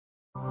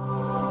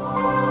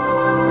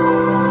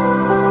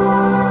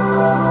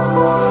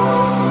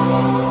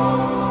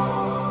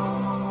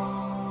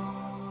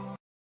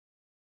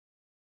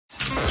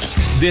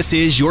This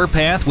is Your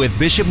Path with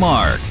Bishop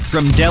Mark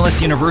from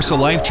Dallas Universal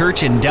Life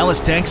Church in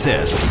Dallas,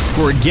 Texas.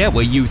 Forget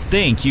what you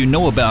think you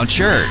know about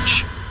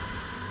church.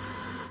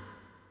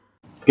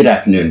 Good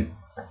afternoon.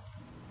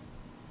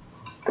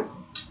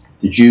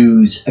 The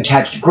Jews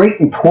attached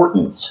great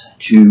importance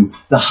to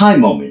the high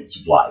moments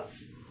of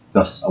life.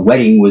 Thus, a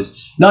wedding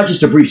was not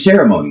just a brief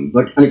ceremony,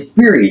 but an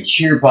experience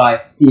shared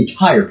by the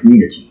entire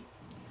community.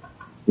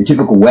 The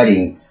typical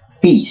wedding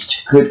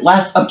feast could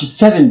last up to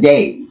 7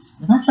 days.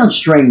 Now, that sounds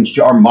strange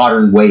to our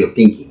modern way of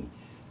thinking,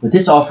 but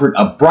this offered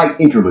a bright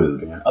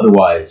interlude in an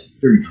otherwise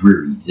very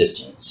dreary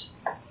existence.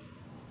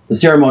 The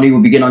ceremony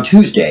would begin on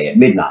Tuesday at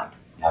midnight.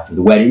 After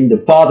the wedding, the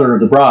father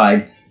of the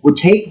bride would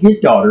take his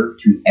daughter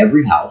to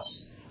every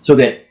house so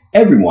that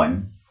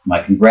everyone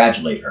might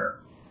congratulate her.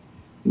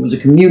 It was a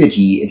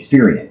community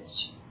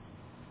experience.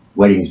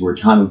 Weddings were a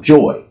time of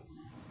joy.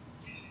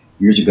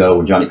 Years ago,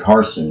 when Johnny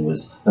Carson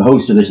was the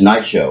host of The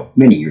Tonight Show,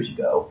 many years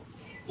ago,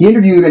 he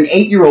interviewed an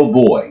 8-year-old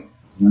boy.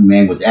 The young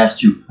man was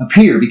asked to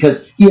appear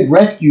because he had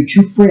rescued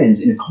 2 friends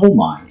in a coal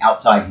mine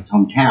outside his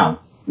hometown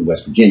in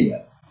West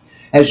Virginia.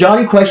 As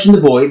Johnny questioned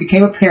the boy, it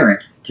became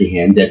apparent to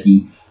him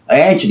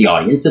and to the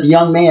audience that the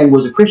young man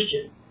was a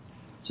Christian.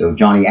 So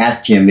Johnny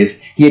asked him if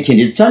he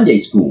attended Sunday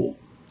school.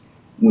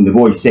 When the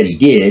boy said he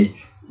did,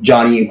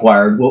 Johnny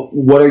inquired, "Well,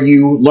 what are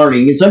you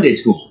learning in Sunday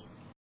school?"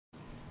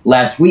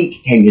 "Last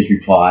week," came his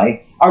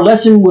reply, "our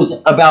lesson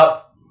was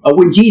about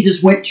when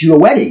Jesus went to a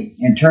wedding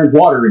and turned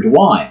water into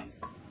wine."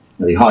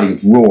 Now, the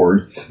audience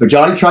roared, but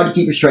Johnny tried to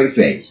keep a straight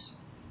face.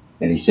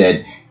 Then he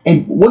said,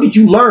 "And what did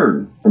you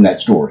learn from that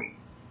story?"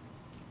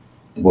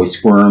 The boy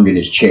squirmed in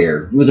his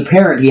chair. It was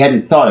apparent he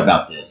hadn't thought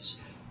about this.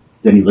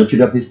 Then he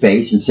lifted up his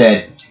face and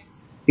said,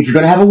 "If you're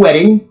going to have a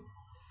wedding,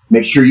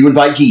 make sure you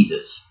invite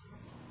Jesus."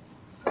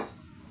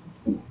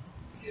 The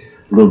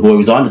little boy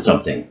was onto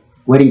something.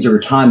 Weddings are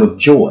a time of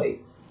joy.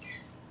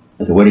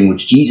 At the wedding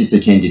which Jesus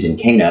attended in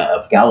Cana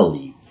of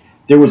Galilee,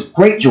 there was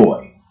great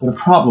joy, but a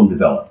problem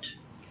developed.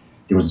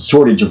 There was a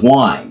shortage of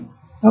wine.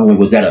 Not only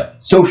was that a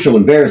social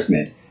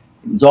embarrassment,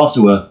 it was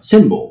also a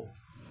symbol.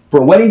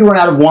 For a wedding to run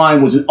out of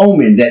wine was an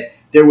omen that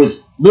there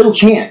was little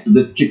chance of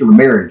this particular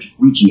marriage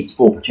reaching its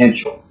full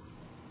potential.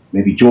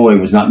 Maybe joy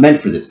was not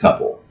meant for this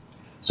couple.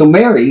 So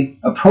Mary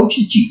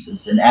approaches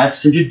Jesus and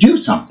asks him to do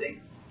something.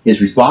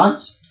 His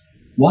response,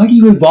 "Why do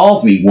you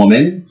involve me,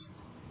 woman?"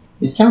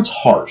 It sounds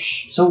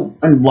harsh, so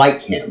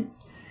unlike him,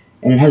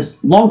 and it has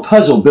long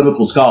puzzled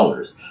biblical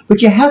scholars.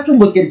 But you have to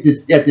look at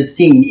this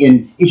scene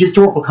in its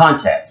historical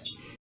context.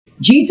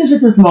 Jesus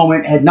at this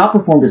moment had not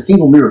performed a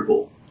single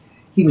miracle.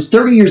 He was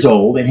 30 years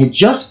old and had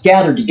just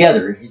gathered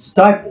together his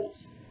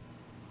disciples.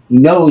 He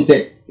knows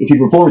that if he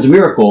performs a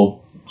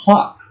miracle, the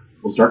clock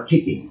will start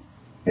ticking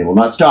and will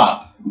not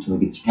stop until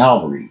he gets to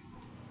Calvary.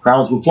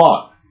 Crowds will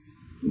flock.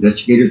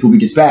 Investigators will be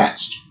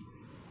dispatched.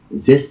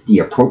 Is this the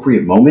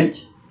appropriate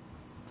moment?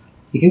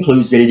 He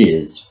concludes that it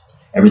is.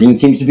 Everything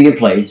seems to be in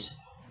place,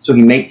 so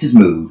he makes his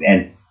move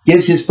and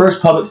gives his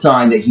first public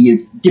sign that he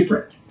is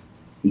different.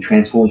 He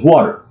transforms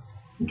water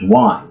into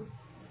wine.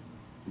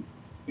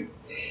 It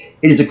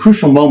is a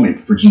crucial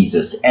moment for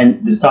Jesus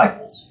and the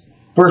disciples.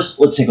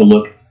 First, let's take a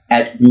look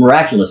at the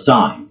miraculous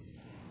sign.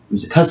 It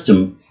was a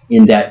custom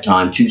in that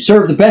time to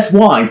serve the best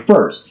wine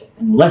first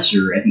and the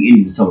lesser at the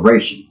end of the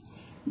celebration.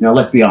 Now,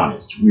 let's be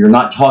honest. We are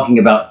not talking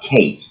about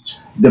taste.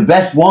 The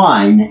best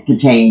wine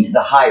contained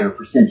the higher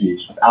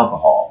percentage of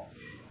alcohol.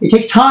 It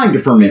takes time to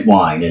ferment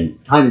wine,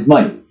 and time is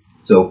money.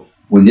 So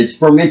when this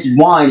fermented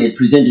wine is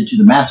presented to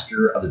the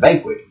master of the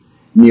banquet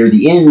near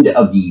the end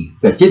of the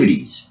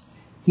festivities,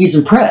 he is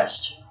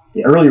impressed.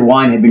 The earlier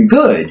wine had been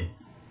good,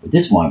 but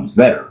this wine was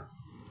better.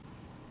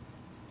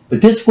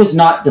 But this was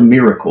not the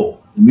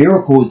miracle. The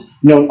miracle was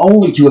known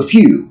only to a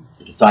few,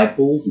 the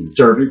disciples and the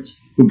servants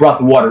who brought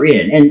the water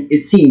in, and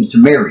it seems to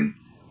Mary,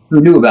 who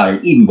knew about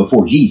it even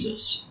before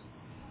Jesus.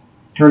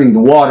 Turning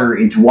the water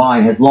into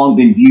wine has long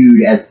been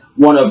viewed as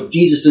one of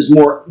Jesus'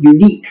 more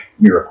unique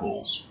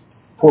miracles.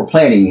 Poor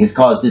planning has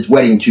caused this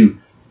wedding to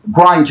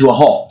grind to a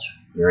halt.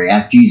 Mary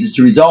asked Jesus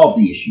to resolve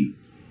the issue.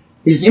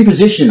 It is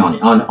imposition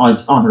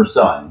on her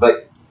son,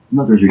 but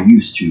mothers are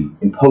used to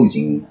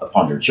imposing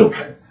upon their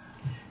children.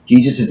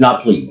 Jesus is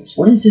not pleased.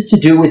 "What has this to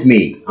do with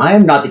me? I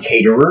am not the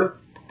caterer."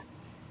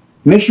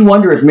 It makes you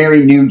wonder if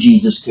Mary knew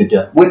Jesus could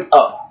whip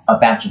up a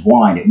batch of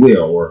wine at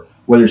will, or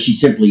whether she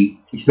simply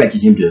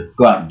expected him to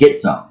go out and get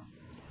some.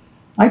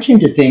 I tend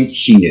to think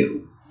she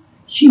knew.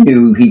 She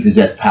knew he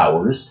possessed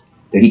powers,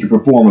 that he could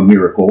perform a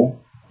miracle.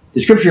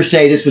 The scriptures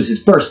say this was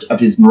his first of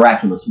his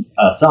miraculous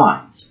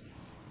signs.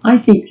 I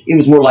think it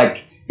was more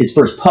like his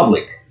first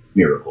public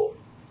miracle.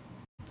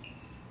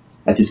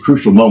 At this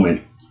crucial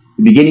moment,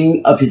 the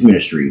beginning of his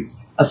ministry,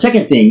 a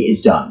second thing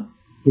is done.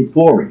 His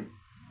glory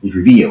is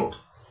revealed.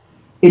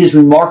 It is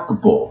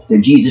remarkable that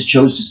Jesus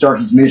chose to start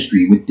his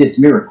ministry with this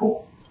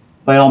miracle.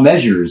 By all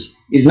measures,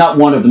 it is not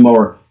one of the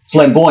more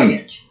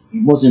flamboyant.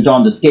 It wasn't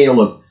on the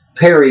scale of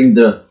parting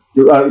the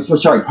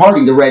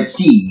Red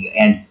Sea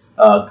and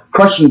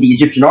crushing the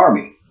Egyptian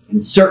army. And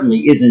it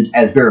certainly isn't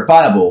as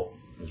verifiable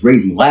as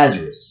raising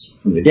Lazarus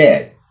from the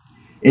dead.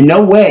 In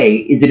no way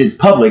is it as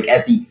public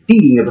as the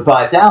feeding of the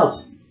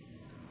 5,000.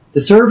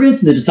 The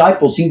servants and the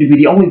disciples seem to be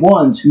the only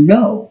ones who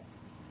know.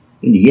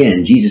 In the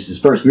end, Jesus'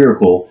 first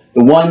miracle,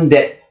 the one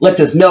that lets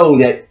us know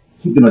that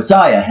the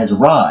Messiah has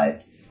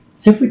arrived,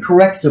 simply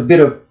corrects a bit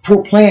of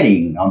poor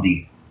planning on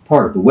the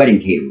part of the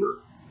wedding caterer.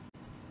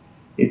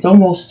 It's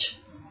almost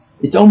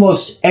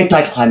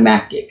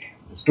anticlimactic.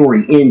 The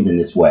story ends in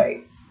this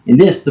way. In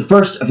this, the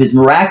first of his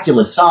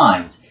miraculous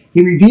signs,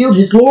 he revealed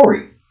his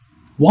glory.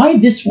 Why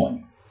this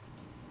one?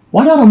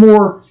 Why not a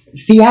more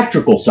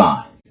theatrical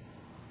sign?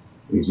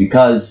 It is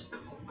because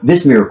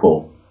this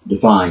miracle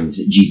defines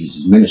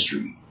Jesus'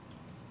 ministry.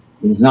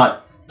 It is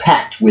not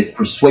packed with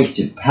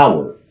persuasive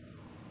power.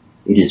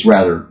 It is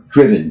rather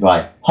driven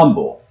by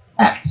humble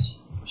acts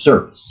of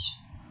service.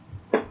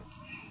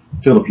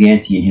 Philip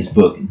Yancey, in his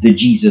book, The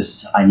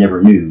Jesus I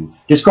Never Knew,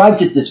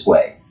 describes it this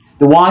way.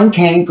 The wine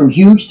came from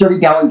huge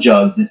 30-gallon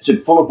jugs that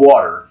stood full of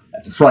water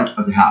at the front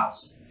of the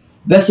house.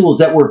 Vessels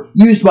that were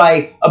used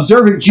by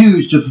observant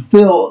Jews to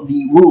fulfill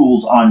the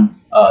rules on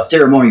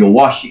ceremonial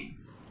washing.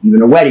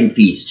 Even a wedding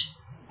feast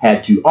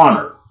had to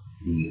honor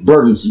the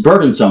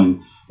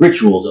burdensome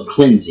rituals of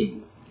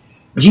cleansing.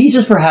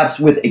 Jesus, perhaps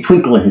with a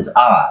twinkle in his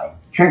eye,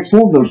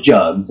 transformed those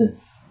jugs,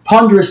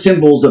 ponderous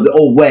symbols of the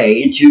old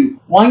way, into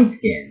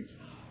wineskins,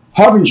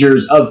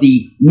 harbingers of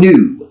the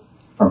new.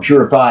 From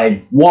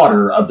purified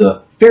water of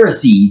the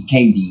Pharisees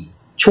came the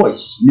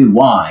choice new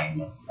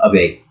wine of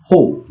a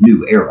whole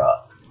new era.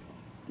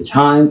 The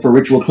time for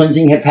ritual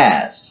cleansing had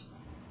passed.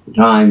 The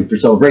time for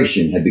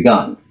celebration had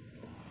begun.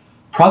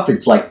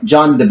 Prophets like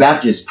John the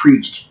Baptist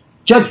preached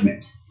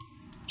judgment.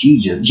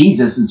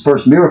 Jesus'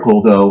 first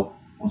miracle, though,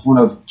 was one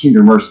of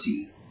tender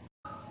mercy.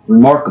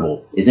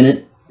 Remarkable, isn't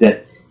it,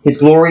 that his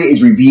glory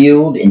is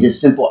revealed in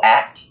this simple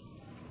act?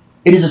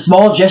 It is a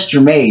small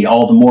gesture made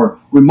all the more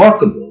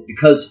remarkable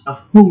because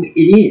of whom it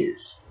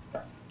is.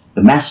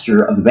 The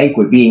master of the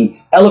banquet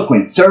being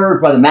eloquent,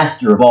 served by the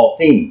master of all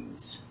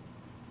things.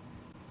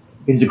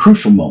 It is a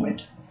crucial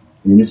moment,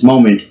 and in this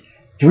moment,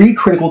 three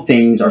critical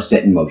things are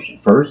set in motion.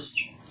 First,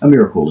 a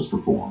miracle is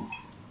performed.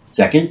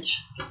 Second,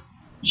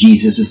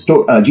 Jesus'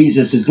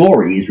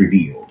 glory is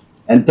revealed.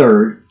 And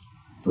third,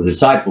 for the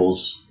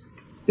disciples,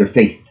 their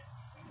faith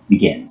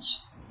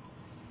begins.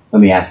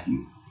 Let me ask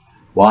you,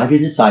 why did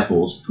the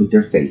disciples put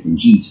their faith in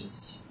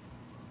Jesus?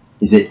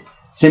 Is it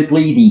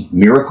simply the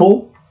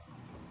miracle?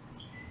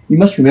 You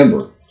must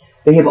remember,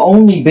 they have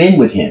only been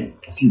with him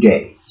a few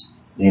days.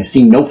 They have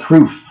seen no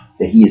proof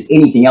that he is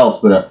anything else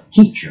but a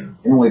teacher,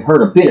 and only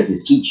heard a bit of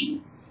his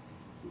teaching.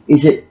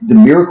 Is it the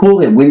miracle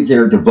that wins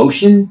their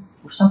devotion,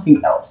 or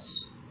something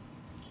else?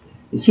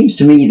 It seems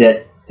to me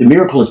that the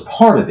miracle is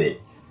part of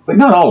it, but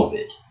not all of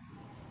it.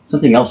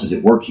 Something else is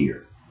at work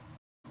here.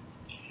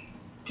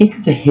 Think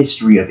of the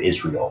history of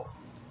Israel.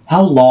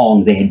 How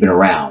long they had been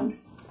around.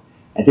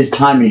 At this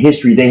time in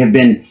history, they have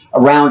been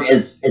around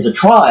as a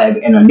tribe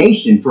and a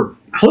nation for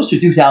close to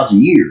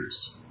 2,000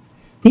 years.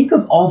 Think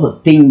of all the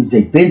things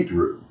they've been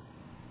through.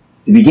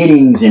 The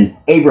beginnings in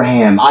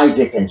Abraham,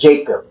 Isaac, and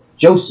Jacob,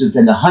 Joseph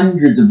and the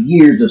hundreds of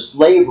years of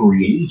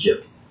slavery in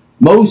Egypt,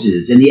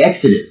 Moses and the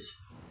Exodus,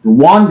 the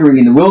wandering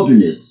in the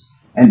wilderness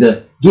and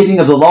the giving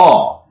of the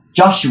law,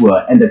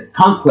 Joshua and the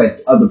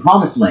conquest of the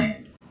promised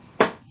land,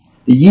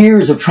 the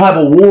years of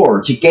tribal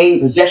war to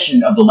gain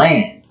possession of the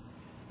land,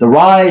 the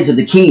rise of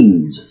the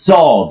kings,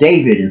 Saul,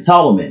 David, and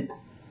Solomon,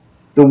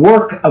 the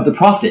work of the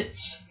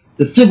prophets,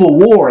 the civil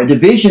war and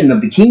division of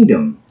the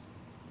kingdom,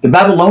 the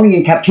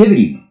Babylonian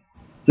captivity,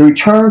 the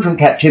return from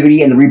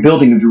captivity and the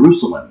rebuilding of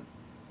Jerusalem,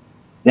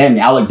 then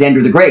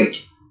Alexander the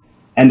Great,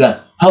 and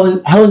the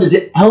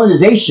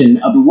Hellenization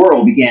of the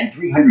world began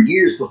 300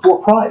 years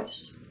before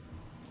Christ.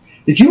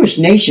 The Jewish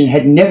nation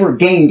had never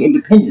gained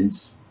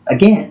independence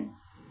again.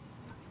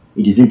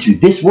 It is into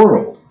this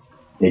world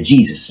that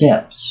Jesus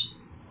steps.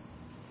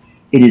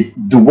 It is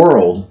the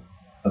world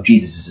of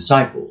Jesus'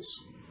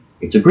 disciples.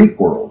 It's a Greek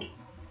world,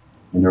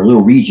 and their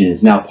little region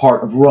is now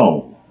part of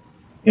Rome.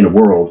 In a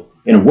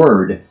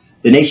word,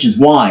 the nation's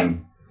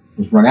wine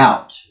has run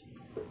out.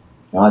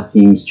 God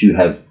seems to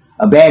have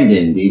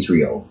abandoned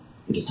Israel.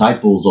 The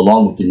disciples,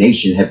 along with the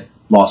nation, have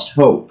lost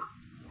hope.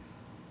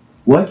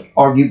 What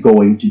are you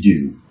going to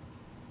do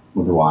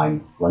when the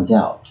wine runs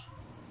out?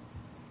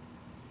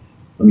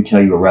 Let me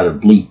tell you a rather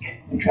bleak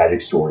and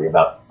tragic story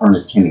about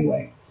Ernest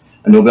Hemingway,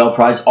 a Nobel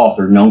Prize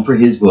author known for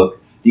his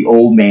book, The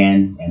Old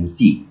Man and the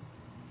Sea.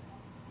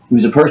 He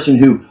was a person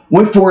who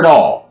went for it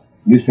all.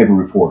 Newspaper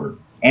reporter,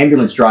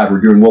 ambulance driver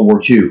during World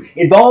War II,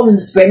 involved in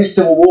the Spanish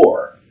Civil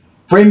War,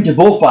 friend to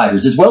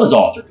bullfighters as well as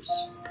authors.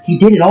 He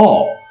did it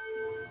all.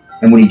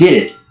 And when he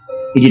did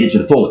it to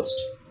the fullest.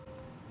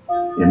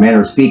 In a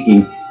manner of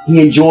speaking, he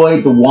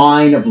enjoyed the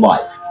wine of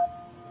life.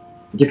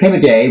 But there came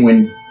a day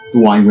when the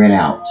wine ran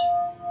out.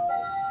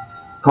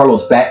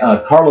 Carlos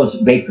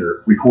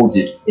Baker records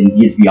it in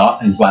his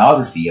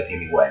biography of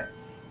Hemingway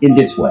in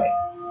this way.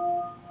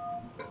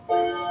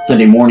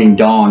 Sunday morning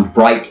dawned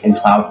bright and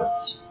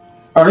cloudless.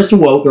 Ernest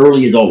awoke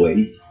early as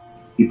always.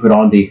 He put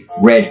on the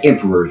red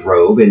emperor's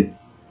robe and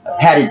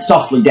padded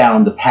softly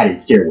down the padded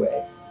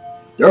stairway.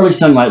 The early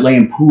sunlight lay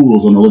in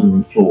pools on the living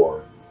room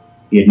floor.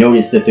 He had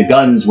noticed that the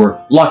guns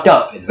were locked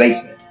up in the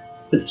basement,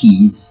 but the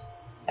keys,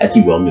 as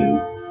he well knew,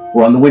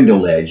 were on the window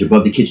ledge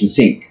above the kitchen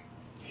sink.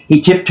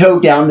 He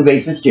tiptoed down the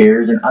basement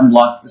stairs and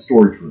unlocked the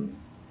storage room.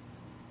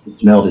 It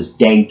smelled as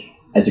dank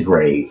as a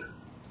grave.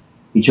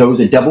 He chose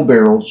a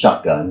double-barreled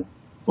shotgun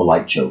with a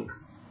light choke.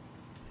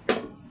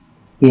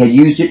 He had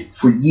used it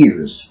for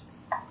years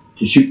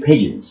to shoot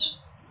pigeons.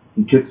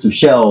 He took some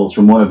shells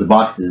from one of the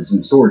boxes in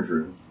the storage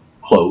room,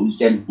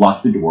 closed and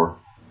locked the door,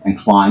 and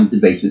climbed the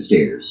basement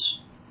stairs.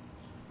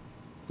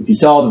 If he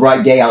saw the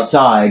bright day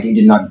outside, it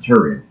did not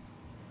deter him.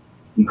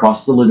 He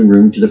crossed the living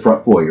room to the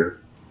front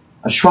foyer,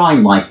 a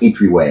shrine-like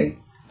entryway,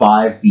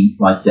 5 feet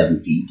by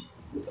 7 feet,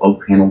 with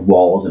oak-paneled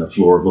walls and a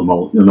floor of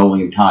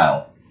linoleum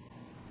tile.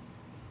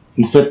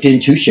 He slipped in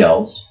 2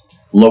 shells,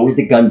 lowered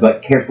the gun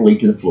butt carefully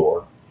to the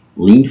floor,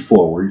 leaned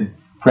forward,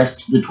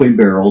 pressed the twin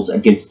barrels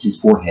against his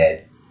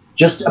forehead,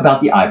 just about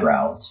the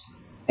eyebrows,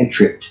 and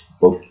tripped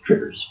both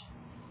triggers.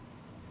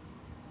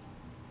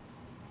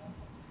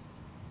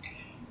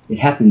 It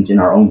happens in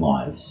our own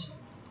lives.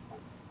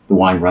 The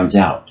wine runs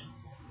out.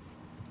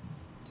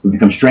 We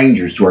become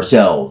strangers to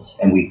ourselves,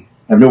 and we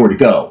have nowhere to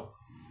go.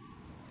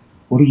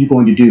 What are you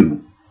going to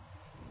do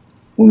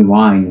when the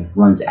wine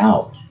runs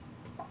out?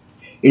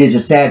 It is a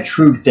sad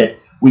truth that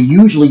we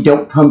usually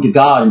don't come to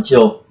God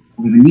until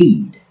we have a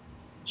need.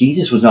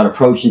 Jesus was not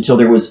approached until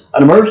there was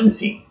an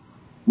emergency.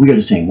 We are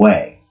the same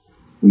way.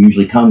 We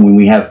usually come when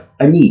we have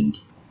a need.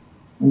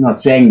 I'm not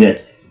saying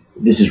that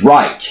this is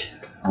right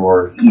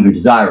or even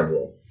desirable.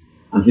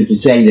 I'm simply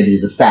saying that it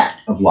is a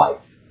fact of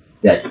life,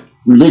 that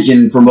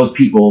religion for most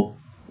people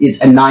is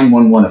a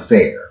 911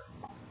 affair.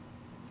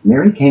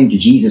 Mary came to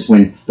Jesus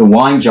when the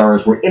wine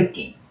jars were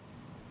empty.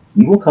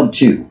 You will come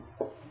too,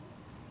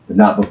 but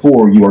not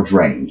before you are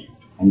drained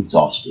and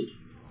exhausted,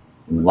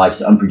 and when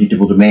life's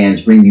unpredictable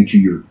demands bring you to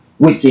your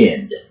wit's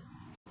end.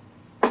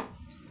 The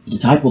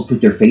disciples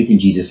put their faith in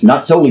Jesus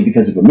not solely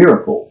because of a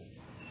miracle,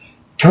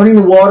 turning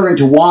the water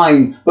into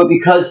wine, but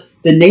because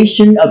the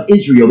nation of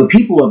Israel, the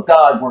people of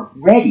God, were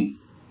ready.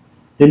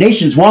 The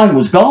nation's wine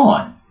was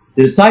gone.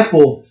 The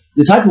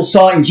disciples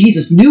saw in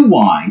Jesus new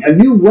wine, a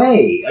new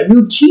way, a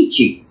new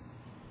teaching.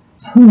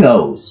 Who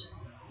knows?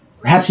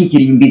 Perhaps he could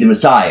even be the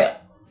Messiah.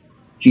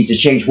 Jesus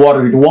changed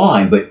water into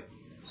wine, but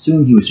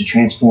soon he was to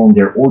transform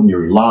their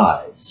ordinary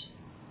lives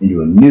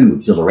into a new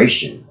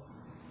exhilaration.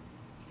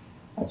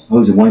 I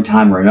suppose at one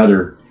time or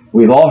another,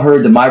 we have all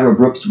heard the Myra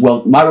Brooks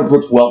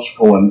Welch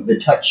poem, The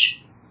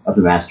Touch of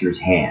the Master's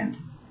Hand.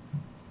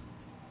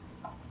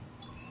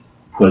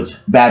 It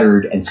was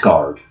battered and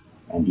scarred,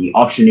 and the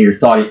auctioneer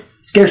thought it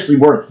scarcely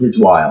worth his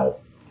while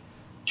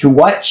to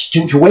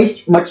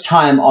waste much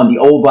time on the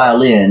old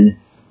violin,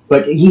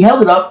 but he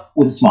held it up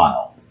with a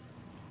smile.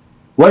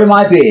 "What am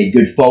I bid,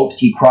 good folks?"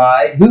 he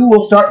cried. "Who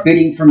will start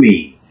bidding for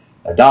me?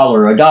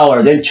 $1,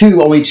 $1, then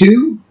 2, only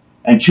 2,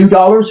 and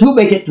 $2, who'll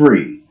make it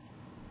 3?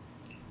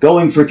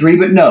 Going for 3,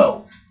 but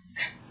no."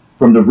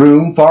 From the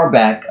room far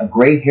back, a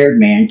gray-haired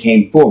man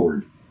came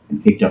forward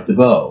and picked up the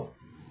bow.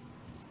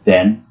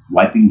 Then,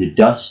 wiping the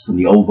dust from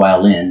the old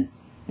violin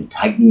and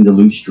tightening the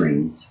loose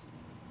strings,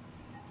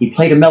 he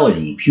played a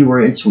melody pure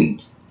and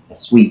sweet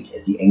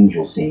as the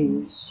angel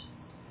sings.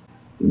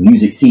 The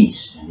music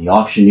ceased, and the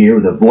auctioneer,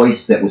 with a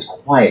voice that was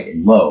quiet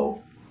and low,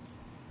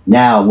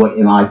 "Now what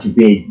am I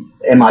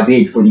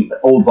bid for the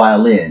old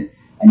violin?"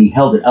 And he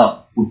held it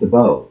up with the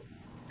bow.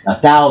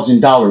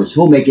 $1,000,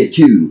 who'll make it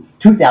 2?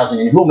 2,000,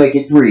 and who'll make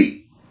it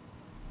 3?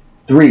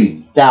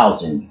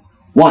 3,000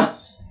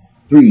 once,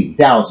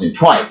 3,000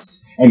 twice,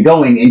 and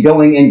going and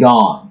going and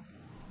gone.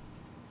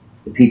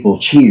 The people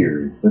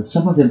cheered, but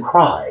some of them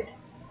cried,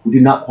 who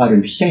did not quite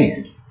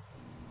understand.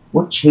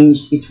 What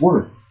changed its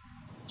worth?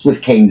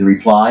 Swift came the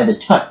reply, the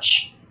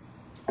touch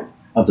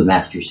of the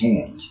Master's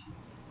hand.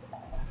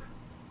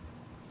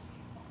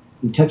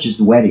 He touches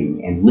the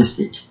wedding and lifts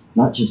it,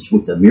 not just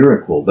with a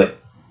miracle, but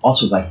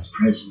also by his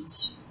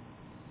presence.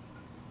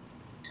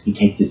 He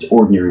takes this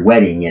ordinary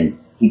wedding and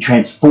he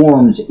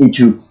transforms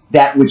into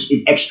that which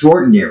is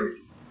extraordinary.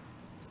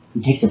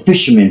 He takes a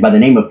fisherman by the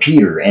name of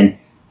Peter and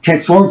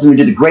transforms him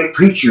into the great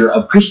preacher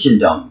of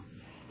Christendom.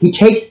 He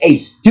takes a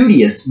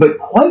studious but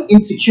quite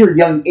insecure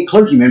young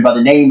clergyman by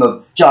the name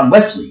of John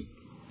Wesley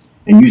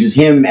and uses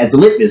him as the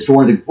litmus for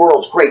one of the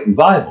world's great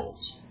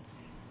revivals.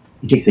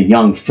 He takes a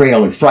young,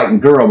 frail, and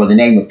frightened girl by the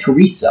name of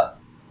Teresa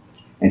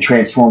and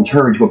transforms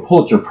her into a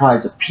Pulitzer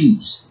Prize of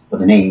Peace by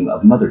the name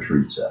of Mother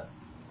Teresa.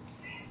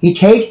 He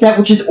takes that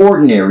which is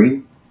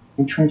ordinary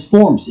and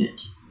transforms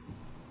it.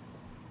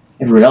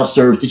 Everyone else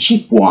serves the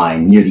cheap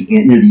wine near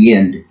the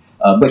end,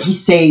 but he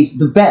saves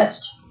the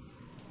best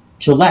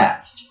till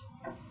last.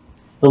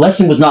 The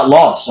lesson was not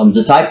lost on the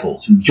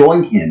disciples who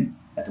joined him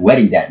at the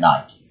wedding that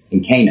night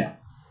in Cana.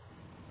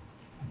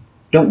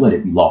 Don't let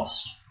it be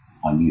lost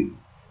on you.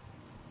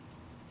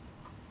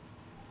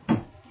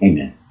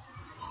 Amen.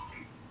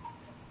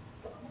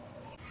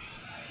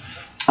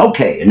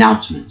 Okay,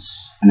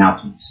 announcements.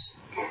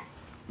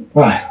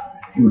 All right,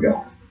 here we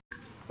go.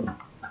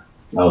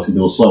 Oh, it's going to be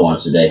a little slow on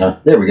us today, huh?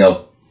 There we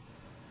go.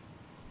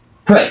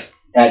 pray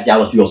at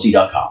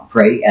DallasULC.com.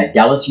 Pray at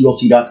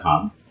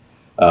DallasULC.com.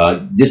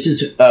 This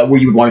is where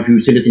you would want to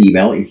send us an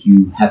email if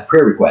you have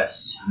prayer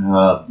requests.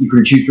 You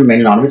can choose to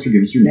remain anonymous or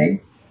give us your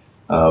name.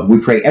 We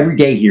pray every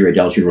day here at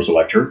Dallas Universal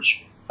Life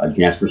Church. You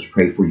can ask for us to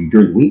pray for you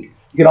during the week.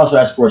 You can also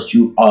ask for us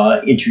to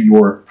enter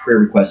your prayer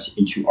requests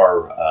into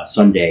our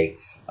Sunday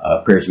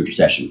prayers of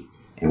intercession,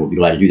 and we'll be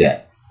glad to do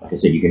that. Like I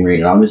said, you can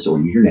remain anonymous or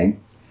use your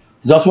name.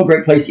 It's also a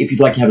great place if you'd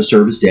like to have a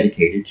service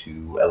dedicated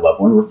to a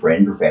loved one or a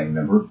friend or family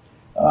member,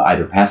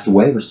 either passed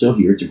away or still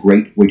here. It's a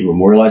great way to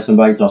memorialize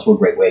somebody. It's also a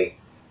great way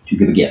to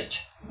give a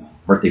gift,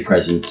 birthday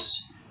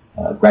presents,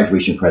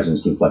 graduation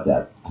presents, things like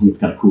that. I think it's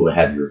kind of cool to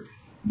have your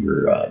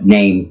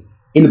name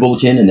in the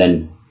bulletin and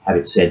then have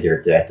it said there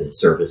at the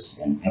service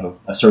and have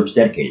a service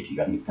dedicated to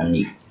you. I think it's kind of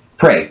neat.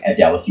 Pray at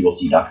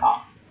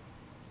DallasULC.com.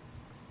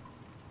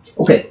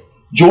 Okay,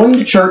 join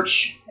the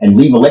church and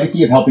leave a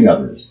legacy of helping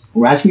others.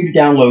 We're asking you to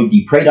download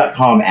the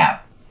Pray.com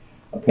app.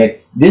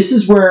 Okay, this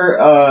is where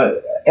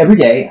every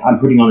day I'm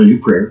putting on a new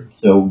prayer,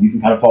 so you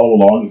can kind of follow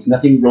along. It's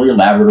nothing really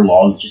elaborate or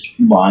long. It's just a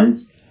few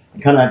lines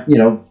and kind of,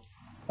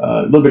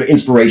 a little bit of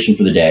inspiration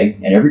for the day.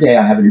 And every day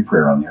I have a new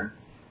prayer on there.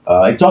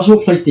 It's also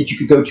a place that you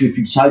could go to if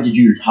you decide to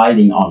do your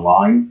tithing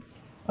online.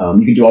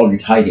 You can do all of your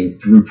tithing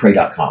through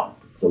Pray.com.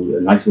 It's a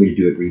nice way to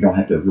do it where you don't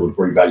have to really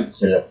worry about it. You can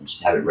set it up and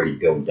just have it ready to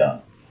go and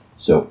done.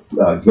 So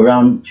go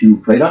down to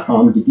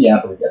Pray.com and get the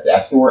app at the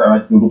App Store or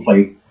at Google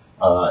Play,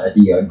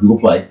 Google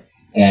Play,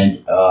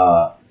 and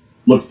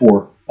look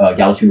for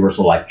Dallas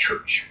Universal Life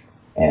Church.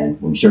 And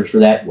when you search for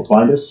that, you'll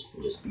find us.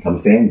 We'll just become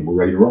a fan and we're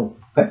ready to roll.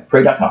 Okay,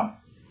 Pray.com.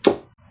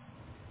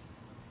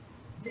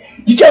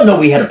 Did y'all know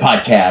we had a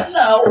podcast?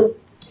 No.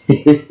 We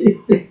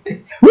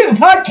have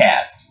a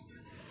podcast.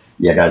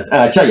 Yeah, guys.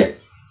 I tell you,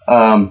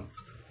 I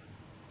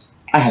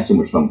have so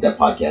much fun with that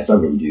podcast. I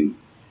really do.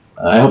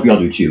 I hope you all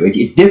do too.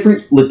 It's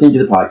different listening to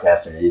the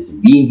podcast than it is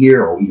being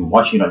here or even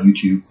watching it on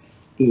YouTube.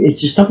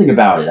 It's just something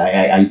about it.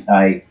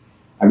 I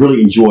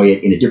really enjoy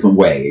it in a different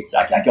way.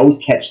 I can always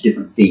catch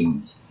different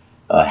things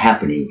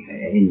happening,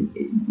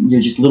 and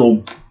just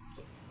little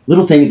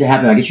things that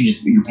happen. I guess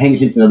you're paying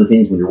attention to other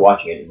things when you're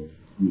watching it. And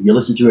you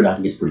listen to it. I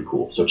think it's pretty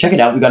cool. So check it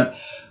out. We got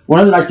one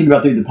other nice thing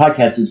about the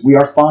podcast is we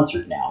are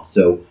sponsored now.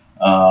 So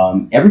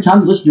every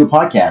time you listen to a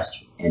podcast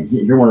and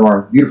hear one of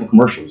our beautiful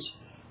commercials,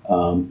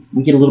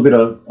 we get a little bit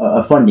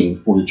of funding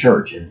for the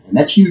church, and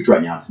that's huge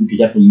right now, so we could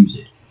definitely use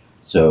it.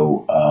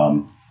 So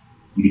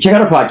you can check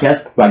out our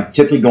podcast by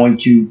simply going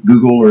to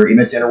Google or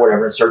MSN or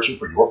whatever and searching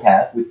for Your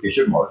Path with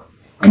Bishop Mark.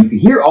 And you can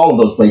hear all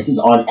of those places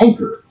on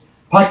Anchor,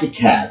 Pocket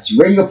Casts,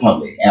 Radio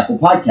Public, Apple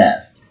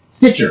Podcasts,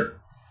 Stitcher,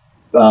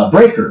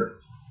 Breaker,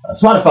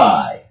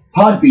 Spotify,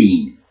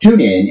 Podbean,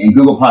 TuneIn, and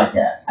Google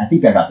Podcasts. I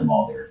think I got them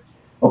all there.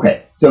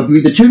 Okay, so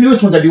the two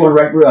newest ones I do want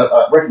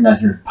to recognize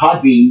here,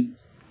 Podbean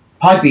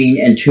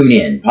and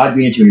TuneIn.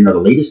 Podbean and TuneIn are the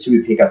latest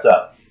to pick us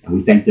up, and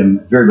we thank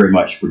them very, very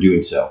much for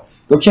doing so.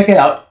 Go check it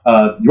out,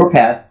 Your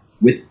Path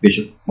with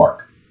Bishop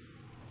Mark.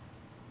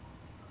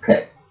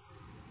 Okay.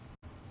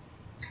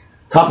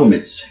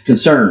 Compliments,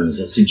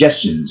 concerns,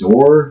 suggestions,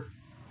 or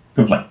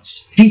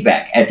complaints.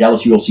 Feedback at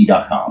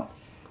DallasULC.com.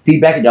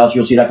 Feedback at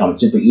DallasULC.com.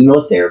 Simply email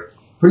us there.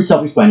 Pretty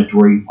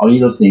self-explanatory. All of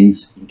those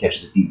things, you can catch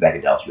us at feedback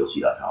at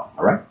DallasULC.com.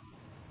 All right?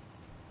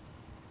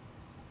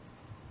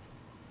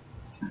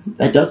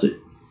 That does it.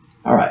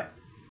 All right.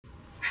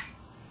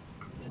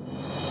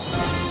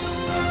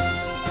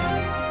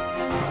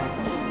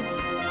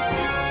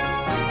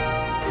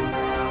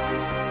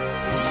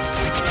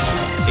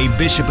 A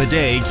bishop a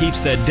day keeps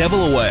the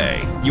devil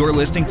away. You're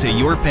listening to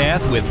Your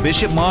Path with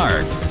Bishop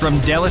Mark from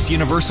Dallas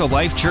Universal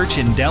Life Church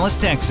in Dallas,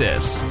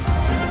 Texas.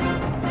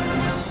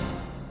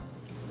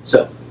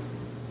 So,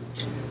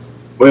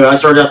 well, I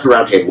started out the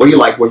round table. What do you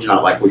like? What do you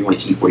not like? What do you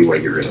want to keep? What do you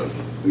want to get rid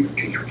of? We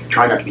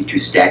try not to be too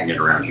stagnant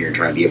around here and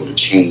try to be able to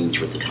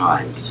change with the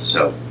times.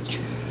 So,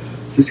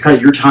 this is kind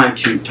of your time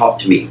to talk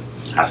to me.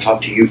 I've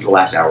talked to you for the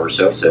last hour or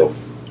so, so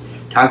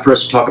time for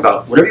us to talk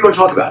about whatever you want to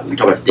talk about. We can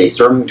talk about today's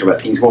sermon, we can talk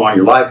about things going on in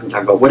your life, we can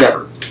talk about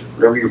whatever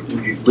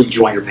leads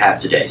you on your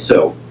path today.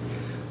 So,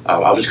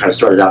 I'll just kind of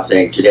start it out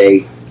saying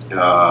today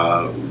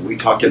we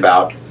talked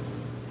about,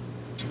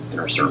 in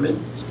our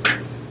sermon,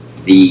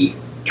 the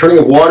turning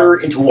of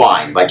water into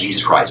wine by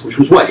Jesus Christ, which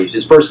was what? It was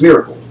his first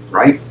miracle,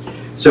 right?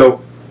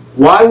 So,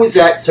 why was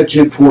that such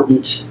an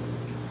important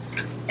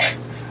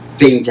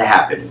thing to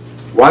happen?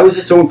 Why was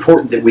it so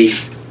important that we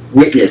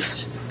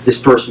witness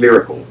this first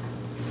miracle?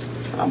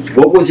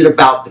 What was it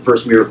about the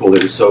first miracle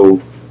that was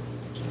so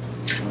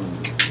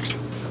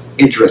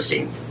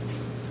interesting?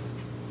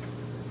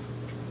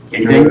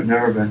 Anything?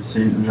 Never been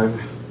seen.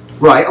 Never.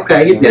 Right.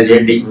 Okay.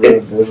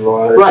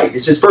 Right.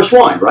 It's his first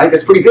one. Right.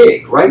 That's pretty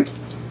big. Right.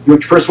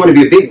 Your first one to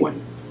be a big one.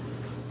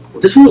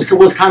 Well, this one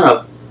was kind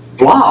of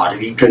blah. I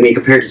mean,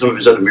 compared to some of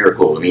his other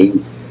miracles. I mean,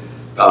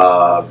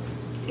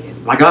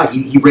 my God,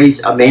 he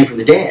raised a man from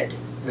the dead.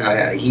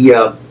 He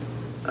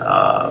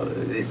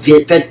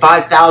fed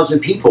 5,000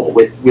 people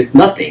with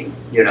nothing.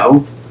 You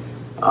know,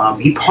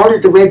 he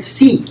parted the Red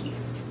Sea.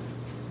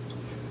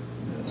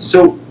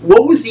 So,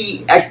 what was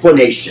the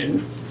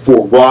explanation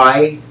for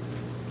why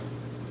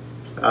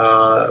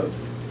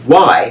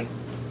why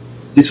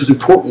this was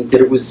important, that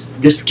it was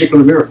this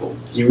particular miracle.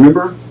 Do you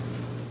remember?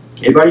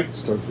 Anybody? It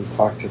starts his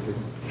clock ticking.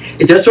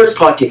 It does start his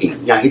clock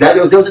ticking. Now, that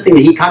was the thing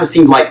that he kind of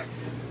seemed like,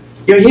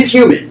 he's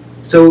human.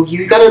 So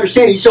you got to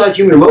understand, he still has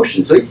human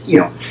emotions. So he's,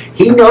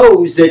 he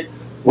knows that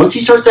once he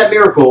starts that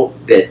miracle,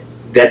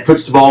 that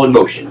puts the ball in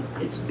motion.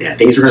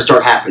 Things are going to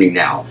start happening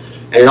now.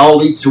 And it all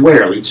leads to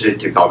where? It leads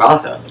to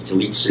Golgotha. It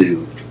leads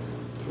to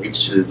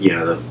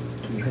the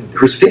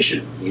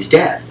crucifixion, his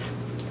death.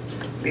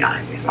 I mean,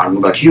 I don't know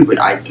about you, but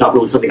it's not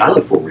really something I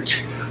look forward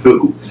to,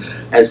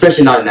 and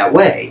especially not in that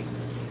way.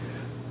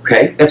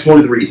 Okay, that's one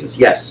of the reasons.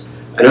 Yes,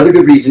 another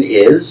good reason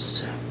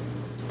is,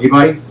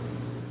 anybody?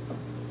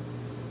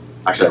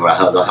 Actually,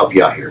 I'll help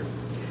you out here.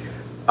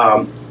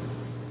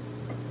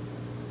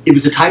 It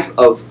was a type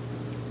of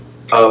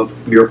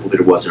miracle that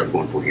it was that I'm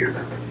going for here.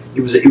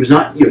 It was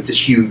not, it's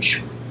this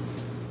huge,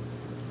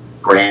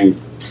 grand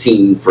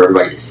scene for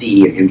everybody to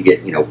see and him to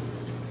get, a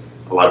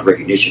lot of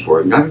recognition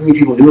for it. Not many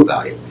people knew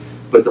about it.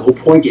 But the whole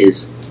point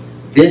is,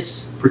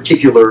 this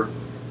particular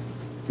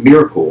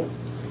miracle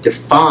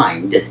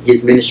defined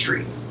his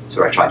ministry. That's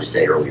what I tried to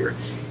say earlier.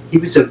 He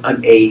was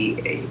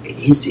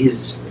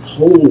his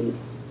whole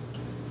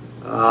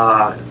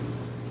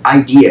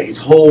idea, his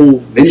whole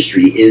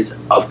ministry is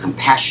of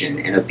compassion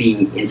and of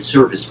being in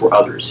service for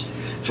others.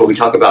 So we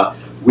talk about,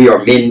 we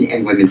are men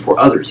and women for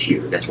others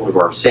here. That's one of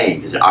our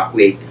sayings, is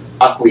Acqui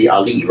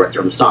Ali, right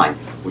there on the sign,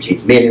 which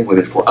means men and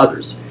women for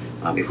others.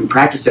 If we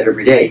practice that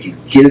every day, if you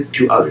give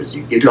to others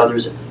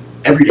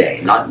every day,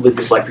 and not live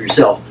this life for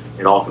yourself,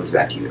 it all comes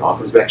back to you. It all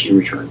comes back to you in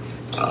return.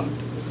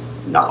 It's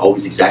not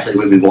always exactly the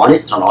way we want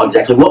it. It's not always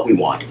exactly what we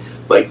want.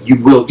 But you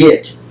will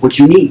get what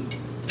you need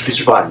to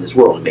survive in this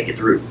world and make it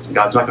through. And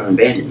God's not going to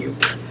abandon you.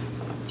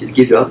 Just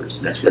give to others.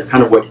 That's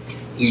kind of what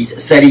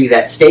he's setting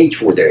that stage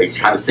for there. He's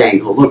kind of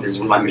saying, oh, look, this is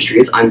what my ministry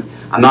is. I'm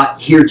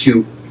not here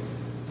to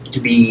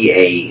be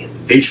a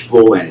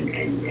vengeful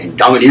and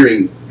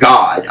domineering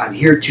God. I'm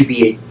here to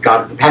be a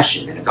God of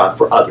compassion and a God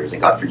for others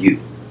and God for you.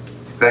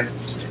 Okay?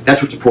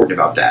 That's what's important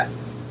about that.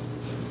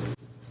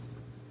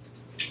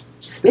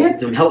 They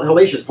had some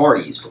hellacious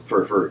parties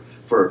for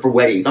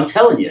weddings. I'm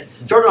telling you.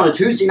 Started on a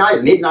Tuesday night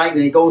at midnight, and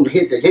they go and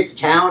hit the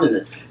town.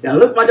 And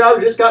look, my daughter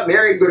just got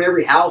married. Go to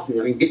every house,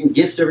 and getting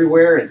gifts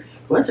everywhere. And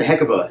well, that's a heck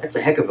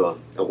of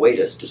a way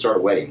to start a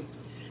wedding.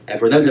 And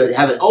for them to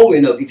have an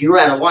omen of, if you were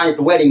out of line at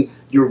the wedding,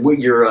 your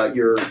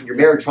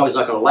marriage probably is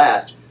not going to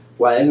last.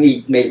 Well, that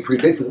made it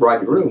pretty big for the bride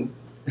and groom.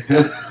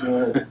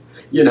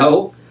 Yeah.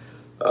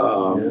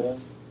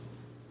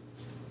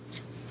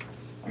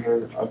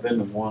 I've been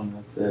to one.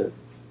 That's it.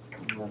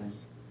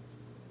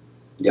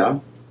 Yeah.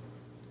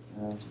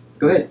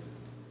 Go ahead.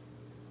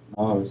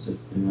 No, it was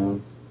just I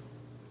don't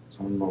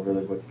know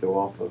really what to go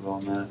off of on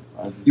that.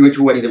 You went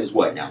to a wedding that was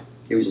what now?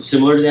 It was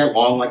similar to that,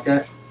 long like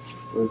that.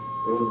 It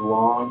was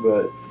long,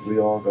 but we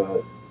all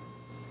got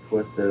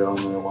twisted on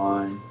the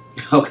line.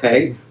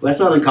 Okay, well, that's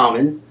not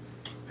uncommon.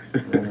 I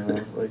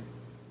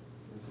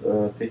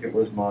think it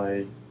was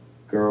my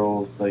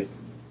girl's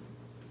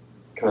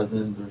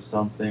cousins or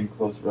something,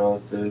 close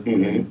relative.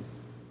 Mm-hmm.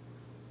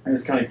 And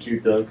it's kind of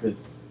cute though,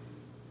 because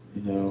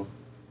you know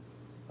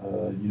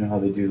how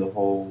they do the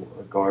whole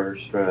garter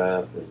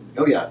strap. And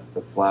oh yeah.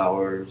 The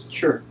flowers.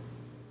 Sure.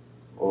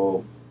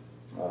 Well,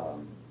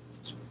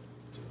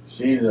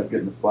 she ended up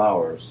getting the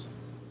flowers,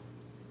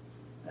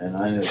 and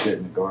I ended up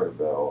getting the garter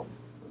bell,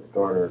 the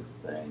garter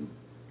thing.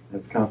 And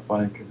it's kind of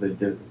funny because they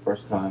did it the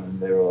first time, and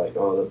they were like,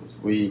 "Oh, that was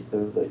sweet."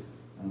 There was I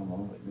don't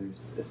know, maybe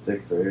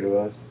 6 or 8 of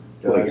us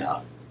guys. Oh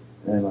yeah.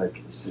 And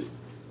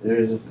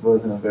it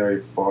wasn't a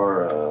very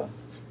far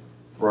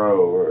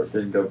throw, or it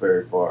didn't go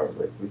very far,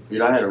 3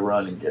 feet. I had to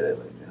run and get it,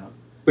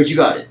 But you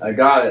got it. I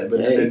got it, but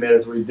then they made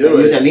us redo it. You know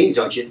what that means,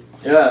 don't you?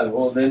 Yeah,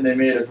 well, then they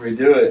made us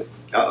redo it.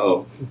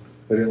 Uh-oh.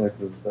 They didn't like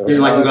the...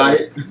 Didn't like who got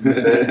it?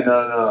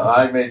 No,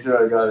 I made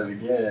sure I got it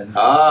again.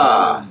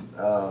 Ah.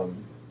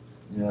 And,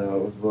 it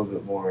was a little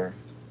bit more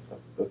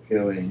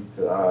appealing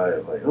to the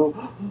eye, oh.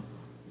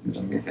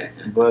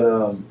 But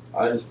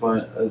I just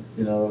find it's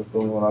the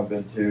only one I've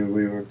been to.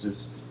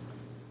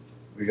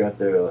 We got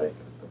there at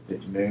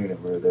noon,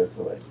 and we were there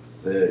till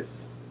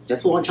 6.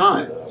 That's a long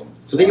time.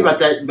 So think about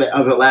that, but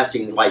of it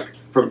lasting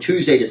from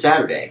Tuesday to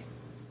Saturday.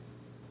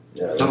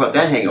 Yeah. Talk about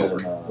that hangover.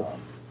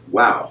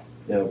 Wow.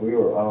 Yeah, I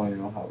don't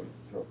even know how we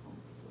drove home.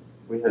 So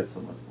we had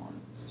so much wine.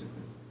 It was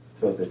stupid.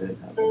 So they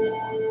didn't have any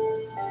wine.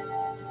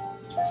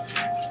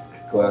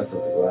 Glass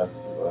after glass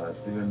after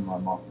glass. Even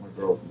my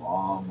girl's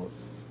mom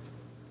was,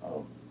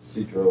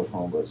 she drove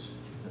home, but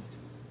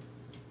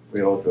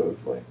we all drove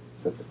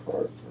separate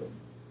cars.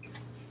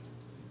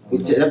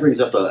 That brings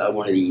up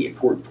one of the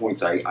important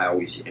points I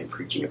always am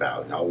preaching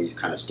about, and always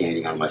kind of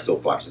standing on my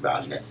soapbox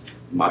about, and that's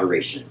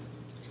moderation.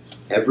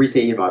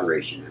 Everything in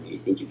moderation. I mean, I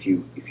think if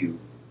you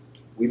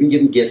we've been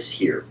given gifts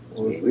here.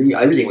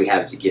 Everything we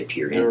have is a gift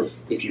here, and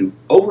if you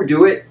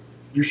overdo it,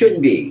 you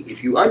shouldn't be.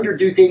 If you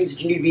underdo things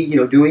that you need to be,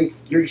 doing,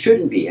 you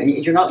shouldn't be. I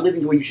mean, you're not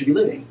living the way you should be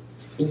living,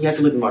 and you have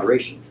to live in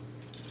moderation.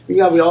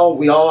 Yeah, we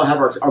all have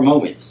our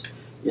moments,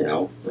 you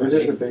know. It was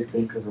just a big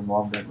thing because her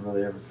mom didn't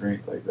really ever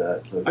drink like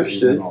that, so she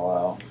Understood. went all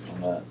out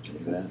on that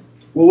event.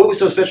 Well, what was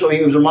so special? I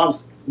mean, it was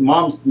her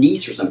mom's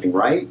niece or something,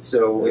 right?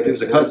 So if it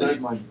was a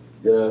cousin.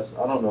 Yes,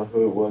 I don't know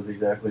who it was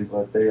exactly,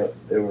 but they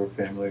were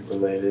family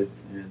related,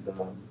 and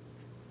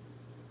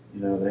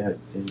you know, they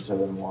hadn't seen each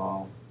other in a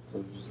while, so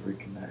it was just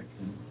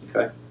reconnecting.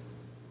 Okay.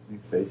 New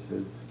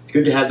faces. It's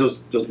good to have those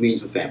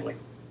meetings with family.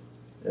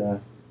 Yeah.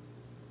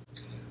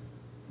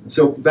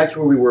 So back to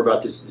where we were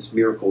about this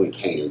miracle in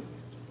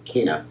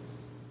Cana.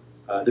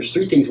 There's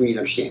three things we need to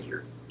understand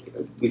here.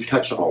 We've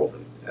touched on all of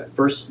them.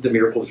 First, the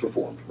miracle is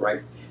performed,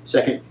 right?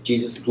 Second,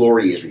 Jesus'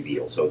 glory is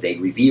revealed. So they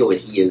reveal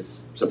that he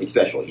is something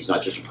special. He's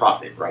not just a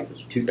prophet, right?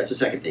 That's the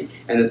second thing.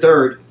 And the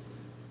third,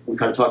 we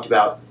kind of talked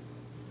about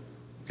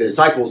the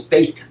disciples'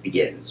 faith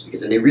begins.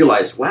 Because then they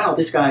realize, wow,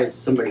 this guy is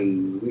somebody,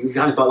 we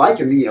kind of thought like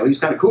him. You know, he was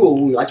kind of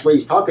cool. We liked the way he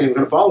was talking. We're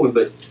going to follow him.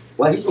 But,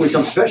 well, he's doing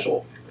something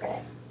special.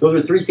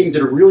 Those are three things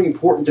that are really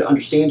important to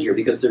understand here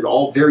because they're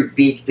all very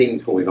big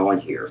things going on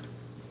here.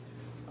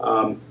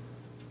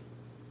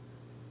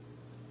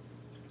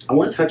 I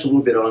want to touch a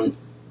little bit on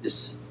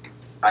this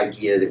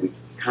idea that we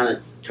kind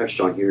of touched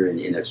on here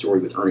in that story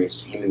with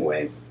Ernest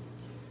Hemingway,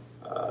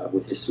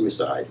 with his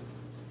suicide,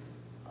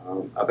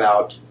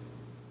 about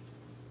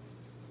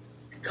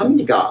coming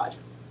to God.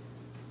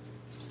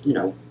 You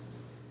know,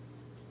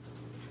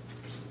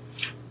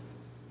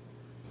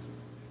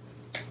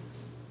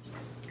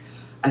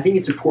 I think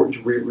it's important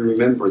to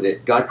remember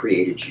that God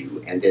created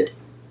you and that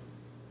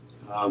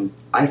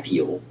I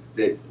feel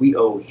that we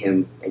owe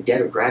him a debt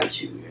of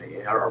gratitude.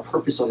 Our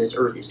purpose on this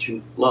earth is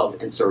to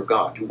love and serve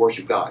God, to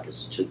worship God,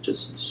 to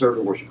serve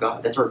and worship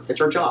God. That's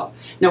our job.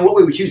 Now, what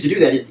we would choose to do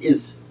that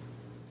is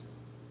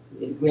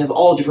we have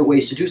all different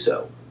ways to do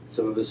so.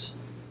 Some of us,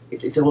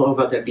 it's all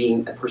about that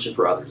being a person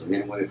for others, a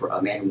man and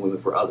women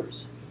for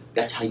others.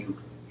 That's how you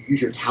use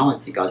your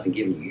talents that God's been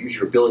giving you, use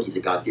your abilities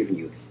that God's given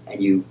you,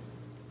 and you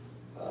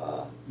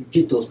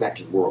give those back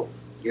to the world.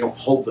 You don't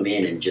hold them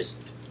in and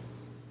just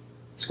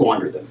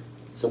squander them.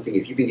 Something,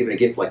 if you've been given a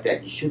gift like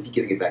that, you should be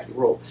giving it back to the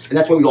world. And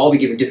that's why we all be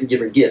given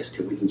different gifts,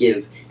 because we can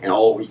give and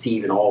all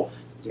receive and all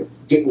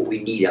get what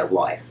we need out of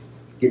life,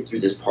 get through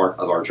this part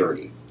of our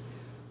journey.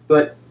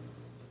 But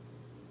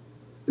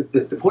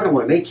the point I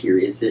want to make here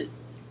is that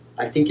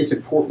I think it's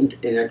important,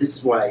 and this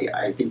is why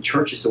I think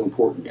church is so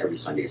important every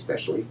Sunday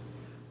especially,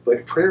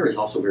 but prayer is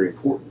also very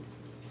important.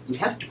 You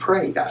have to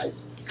pray,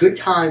 guys, good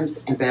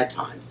times and bad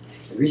times.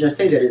 And the reason I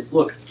say that is,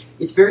 look,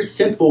 it's very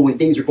simple when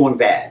things are going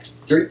bad.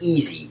 It's very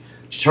easy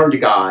to turn to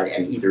God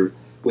and either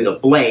with a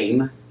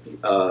blame,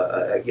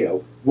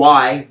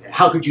 why,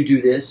 how could you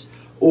do this,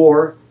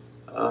 or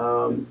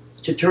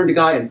to turn to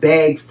God and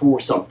beg for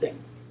something.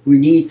 We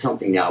need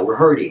something now. We're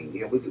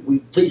hurting. We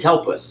please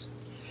help us.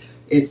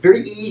 It's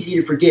very easy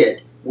to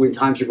forget when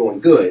times are going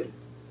good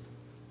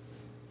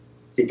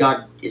that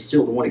God is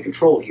still the one in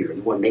control here and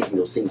the one making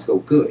those things go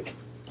good.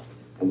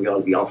 And we ought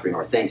to be offering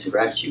our thanks and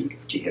gratitude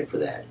to him for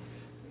that.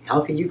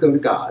 How can you go to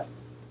God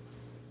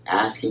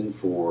asking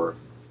for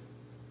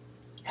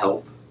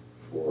help,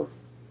 for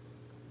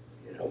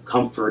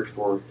comfort,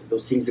 for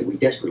those things that we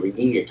desperately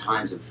need at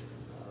times of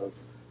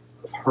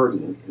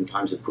hurting, in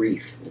times of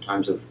grief, in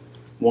times of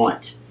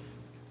want,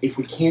 if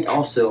we can't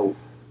also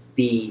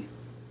be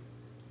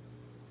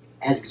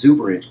as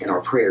exuberant in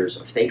our prayers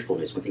of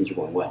thankfulness when things are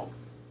going well?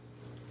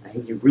 I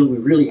think we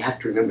really have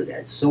to remember that.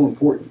 It's so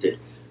important that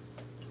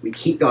we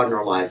keep God in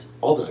our lives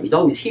all the time. He's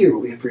always here, but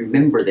we have to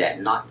remember that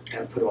and not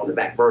kind of put him on the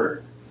back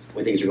burner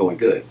when things are going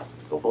good.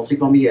 Don't fall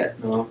asleep on me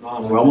yet. No.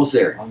 We're almost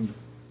there.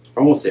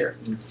 We're almost there.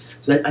 Mm.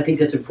 So I think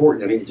that's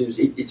important. I mean,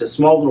 it's a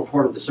small little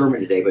part of the sermon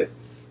today, but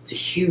it's a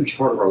huge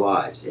part of our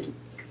lives. And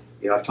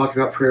I've talked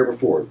about prayer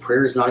before.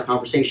 Prayer is not a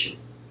conversation.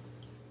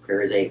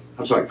 Prayer is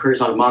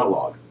not a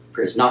monologue.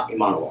 Prayer is not a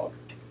monologue.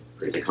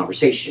 Prayer is a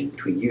conversation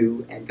between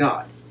you and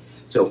God.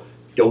 So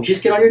don't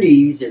just get on your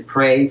knees and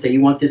pray and say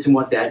you want this and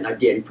want that, and I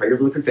did, and pray your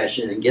little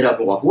confession, and get up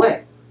and walk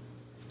away.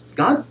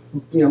 God,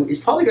 is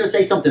probably going to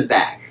say something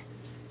back.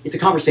 It's a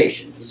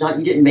conversation.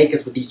 He didn't make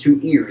us with these two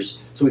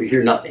ears so we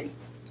hear nothing.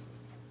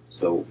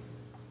 So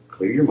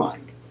clear your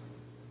mind,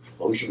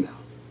 close your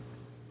mouth,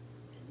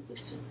 and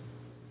listen.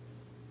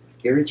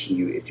 I guarantee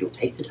you, if you'll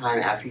take the time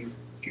after you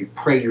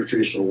pray your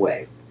traditional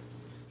way,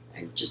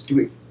 and just do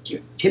it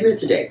 10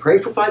 minutes a day. Pray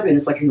for 5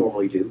 minutes like you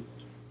normally do,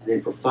 and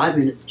then for 5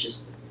 minutes,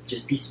 just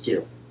be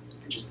still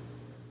and just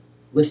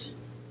listen.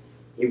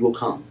 It will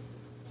come.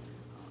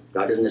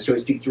 God doesn't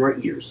necessarily speak through our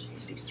ears. He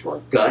speaks through our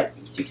gut.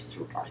 He speaks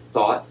through our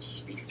thoughts. He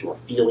speaks through our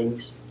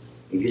feelings.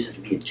 And you just have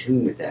to be in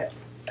tune with that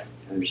and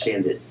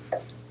understand that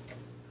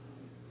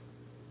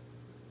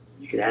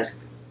you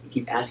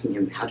keep asking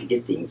him how to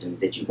get things and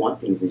that you want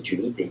things and that you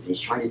need things, and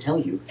he's trying to tell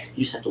you.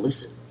 You just have to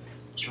listen.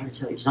 He's trying to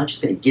tell you. He's not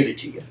just going to give it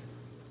to you.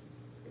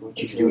 He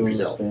wants you to do it for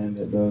yourself. I understand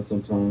it though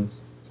sometimes.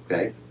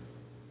 Okay.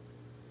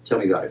 Tell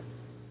me about it.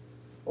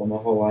 Well, my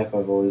whole life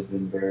I've always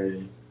been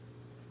very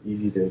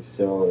easy to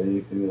excel at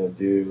anything that I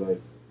do.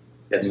 Like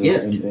that's a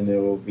gift. And it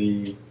will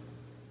be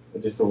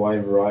just a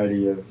wide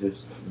variety of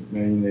just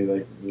mainly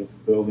like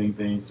building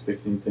things,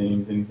 fixing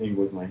things, anything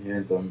with my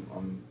hands.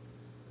 I'm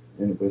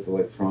in with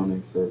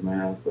electronics or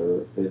math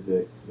or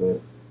physics,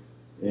 but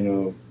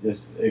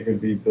just it could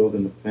be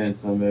building a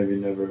fence I maybe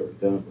never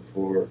done it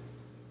before,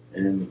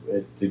 and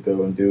to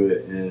go and do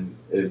it and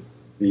it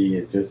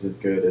be just as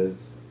good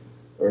as,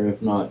 or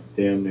if not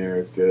damn near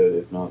as good,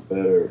 if not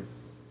better,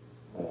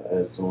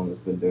 as someone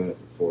that's been doing it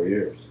for 4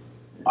 years.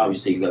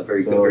 Obviously, you got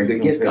very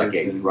good gift God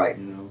gave you, right?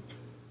 On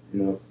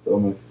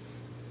my,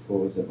 what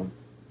was it, my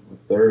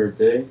third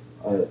day,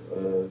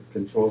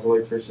 controls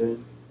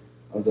electrician.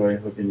 I was already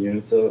hooking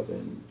units up,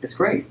 and it's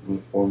great. My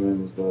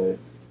foreman was like,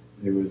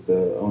 he was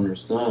the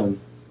owner's son,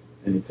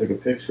 and he took a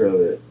picture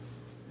of it,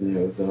 and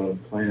it was out in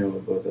Plano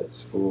above that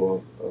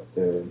school up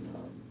there in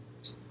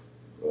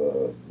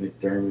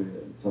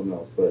McDermott and something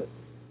else. But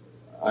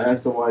I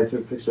asked him why he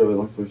took a picture of it.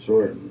 Long story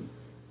short, and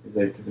he's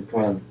like, because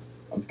I'm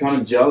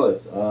kind of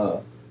jealous.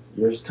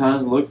 Yours kind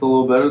of looks a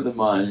little better than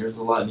mine. Yours is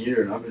a lot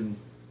neater, and I've been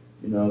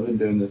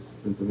doing this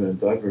since I've been in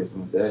diapers.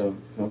 My dad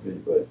owns the company,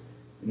 but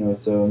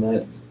so in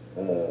that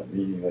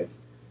meeting, like,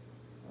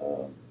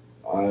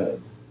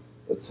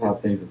 that's how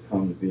things have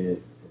come to be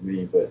for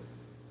me. But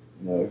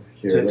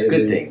here so it's lately, a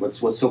good thing.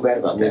 What's so bad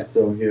about that?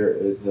 So here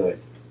is like,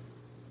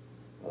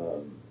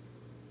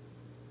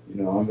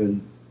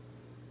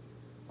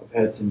 I've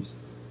had some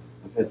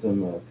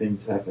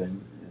things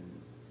happen, and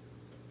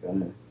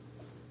kind of.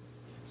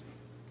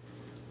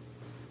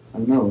 I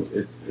don't know.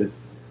 It's.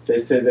 They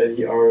say that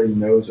he already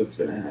knows what's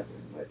going to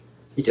happen. Like,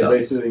 he so does.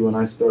 Basically, when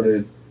I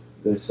started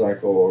this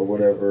cycle or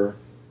whatever,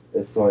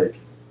 it's like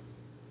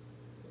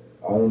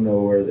I don't know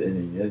where the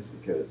ending is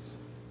because,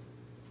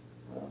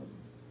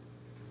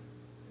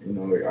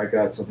 I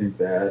got something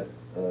bad.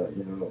 A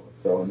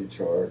felony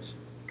charge.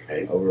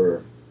 Okay.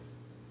 Over.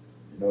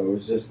 It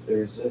was just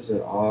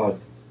an odd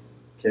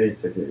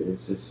case. Like it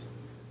was just.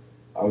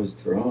 I was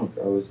drunk.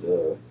 I was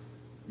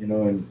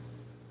and.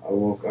 I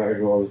woke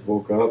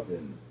up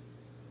and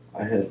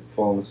I had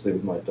fallen asleep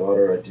with my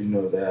daughter. I do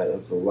know that. That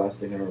was the last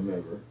thing I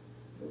remember.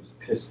 It was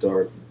pitch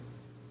dark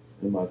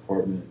in my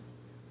apartment,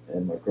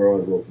 and my girl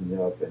had woken me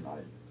up, and I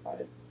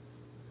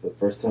for the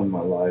first time in my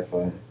life,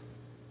 I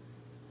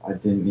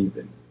didn't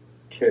even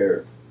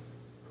care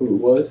who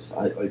it was.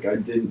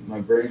 My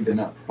brain did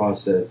not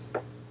process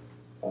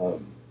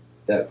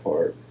that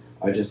part.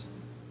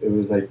 It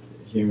was like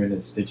human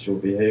instinctual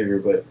behavior,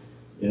 but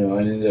I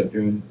ended up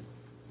doing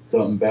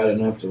something bad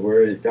enough to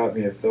where it got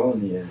me a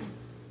felony,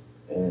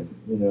 and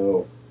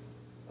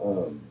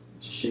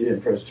she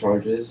didn't press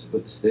charges,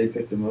 but the state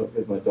picked him up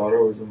because my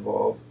daughter was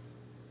involved,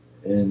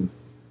 and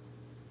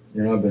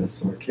I've been a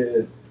smart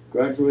kid,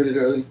 graduated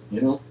early,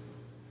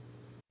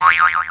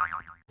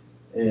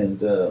 and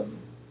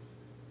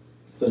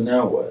so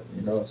now what,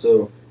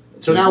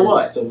 So now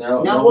what? So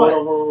now Now no, what?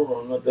 Hold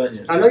on, I'm not done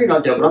yet. I know you're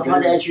not done, but I'm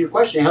trying to answer your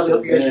question. How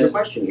help you answer your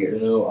question here?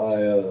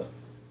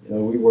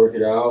 We work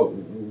it out.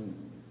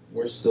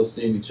 We're still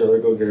seeing each other.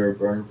 Go get her a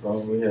burn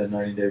phone. We had a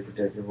 90-day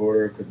protective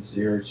order. Couldn't see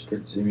her. She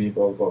couldn't see me.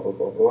 Blah blah blah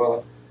blah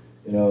blah.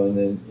 And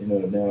then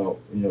now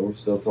we're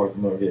still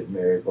talking about getting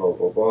married. Blah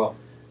blah blah.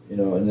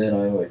 And then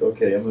I'm like,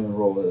 okay, I'm gonna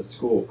enroll in a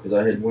school because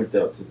I had went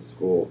out to the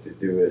school to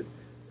do it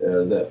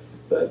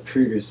that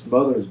previous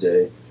Mother's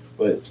Day,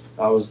 but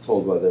I was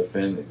told by their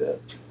family that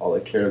all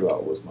I cared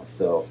about was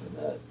myself and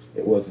that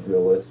it wasn't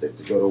realistic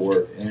to go to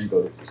work and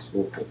go to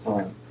school full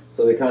time.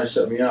 So they kind of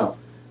shut me out.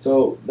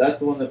 So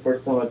that's the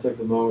first time I took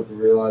the moment to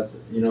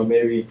realize,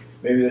 maybe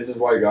this is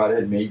why God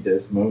had made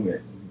this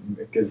moment,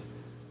 because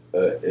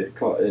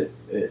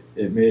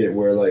it made it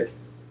where like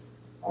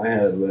I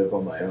had to live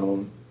on my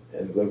own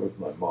and live with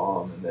my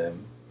mom and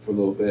them for a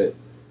little bit,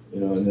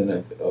 and then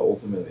I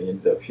ultimately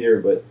ended up here.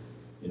 But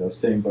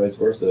same vice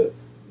versa,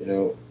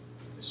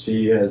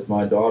 she has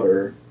our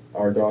daughter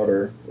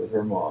with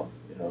her mom,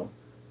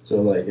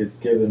 so like it's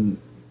given.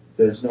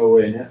 There's no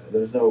way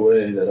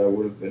that I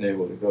would have been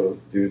able to go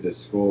do this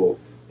school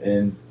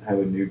and have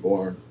a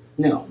newborn.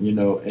 No.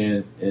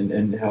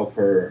 And help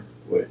her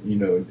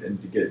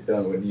and to get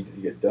done what needed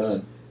to get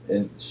done,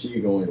 and she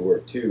going to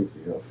work too,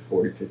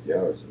 40, 50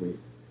 hours a week.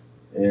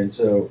 And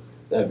so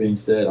that being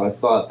said, I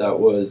thought that's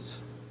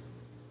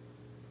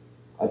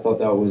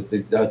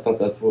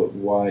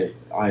why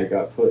I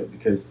got put,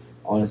 because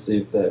honestly,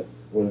 if that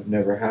would have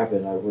never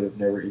happened, I would have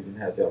never even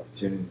had the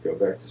opportunity to go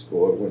back to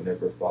school. I would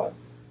never have thought.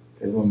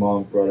 Because my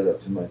mom brought it up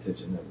to my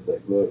attention. I was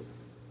like, look,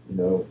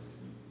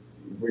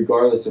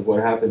 regardless of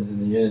what happens in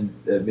the end,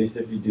 at least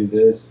if you do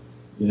this,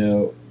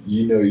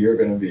 you're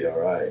going to be all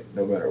right,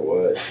 no matter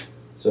what.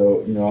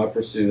 So, I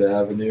pursue the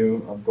avenue.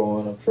 I'm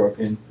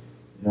trucking.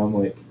 I'm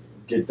like,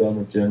 get done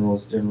with I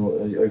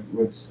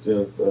went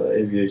to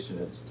Aviation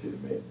Institute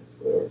of Maintenance,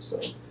 whatever, so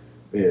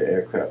be an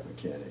aircraft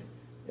mechanic.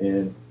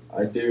 And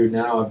I've done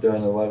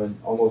 11,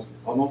 I'm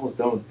almost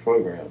done with the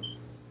program.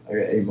 I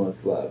got 8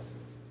 months left,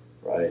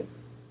 right?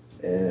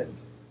 And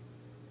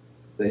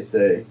they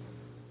say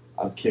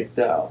I'm kicked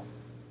out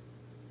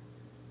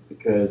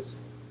because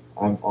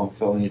I'm on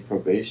felony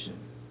probation.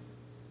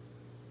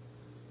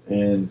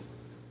 And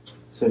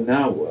so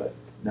now what?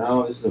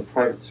 now this is a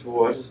private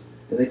school.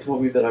 And they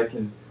told me that I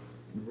can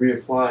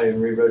reapply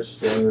and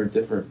re-register under a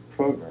different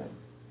program.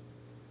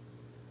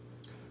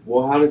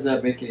 Well, how does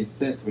that make any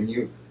sense when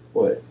you,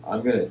 what,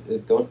 I'm gonna,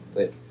 don't,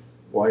 like,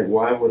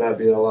 why would I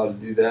be allowed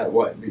to do that?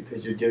 Why?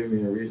 Because you're giving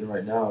me a reason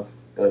right now,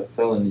 a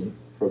felony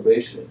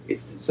probation.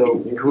 So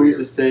who's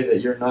to say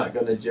that you're not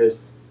gonna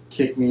just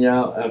kick me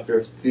out after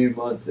a few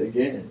months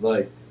again?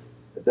 Like,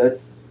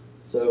 that's,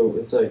 so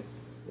it's like,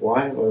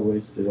 why have I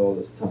wasted all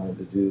this time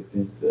to do the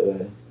things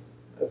that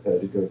I've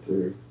had to go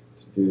through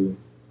to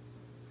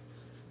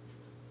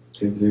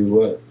do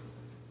what?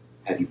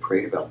 Have you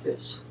prayed about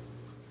this?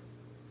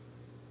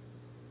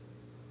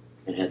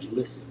 And have you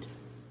listened?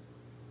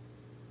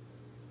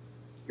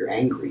 You're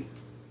angry.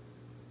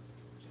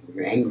 When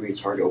you're angry,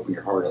 it's hard to open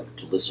your heart up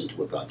to listen to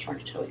what God's trying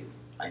to tell you.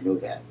 I know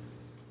that.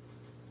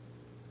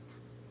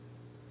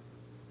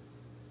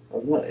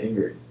 I'm not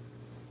angry.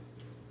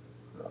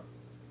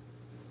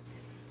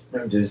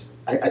 I'm just,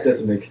 it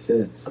doesn't make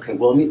sense. Okay,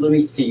 well, let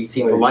me see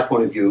from my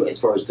point of view, as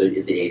far as the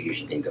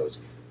aviation thing goes.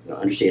 You know,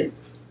 understand,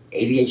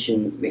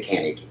 aviation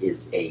mechanic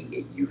is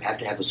you have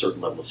to have a certain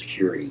level of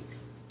security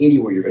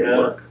anywhere you're going to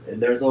work. And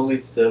there's only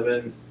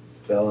 7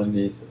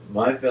 felonies.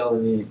 My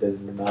felony does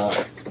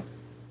not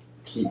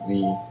keep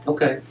me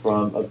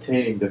from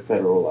obtaining the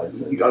federal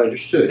license. I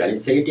understood. I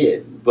didn't say it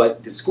did,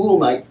 but the school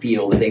might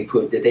feel that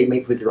they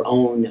may put their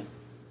own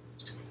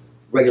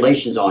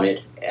regulations on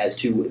it as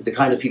to the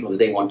kind of people that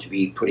they want to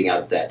be putting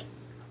out of that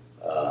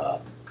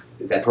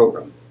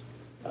program.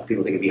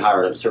 People that can be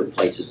hired at certain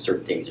places,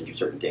 certain things, and do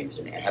certain things,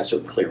 and have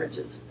certain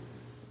clearances.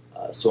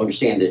 So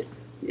understand that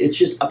it's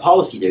just a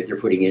policy that they're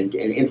putting in and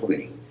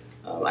implementing.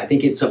 I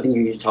think it's something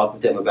you need to talk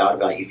with them about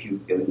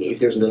if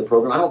there's another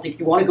program. I don't think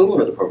you want to go to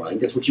another program. I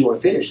think that's what you want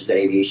to finish is that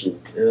aviation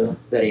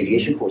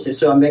course. And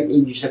so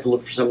you just have to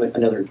look for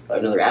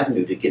another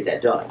avenue to get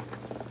that done.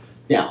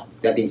 Now,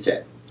 that being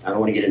said, I don't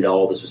want to get into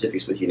all the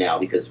specifics with you now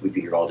because we'd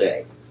be here all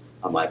day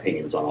on my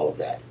opinions on all of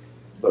that.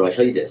 But I'll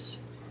tell you this.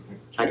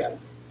 I got it.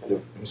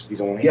 Can you squeeze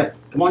on in? Yeah,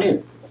 come on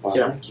in. Sit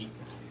down.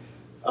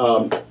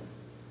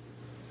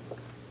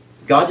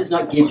 God does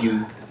not give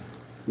you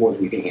more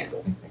than you can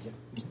handle.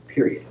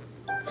 Period.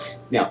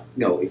 Now,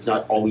 no, it's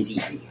not always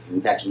easy.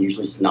 In fact,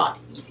 usually it's not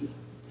easy.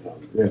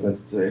 Yeah, but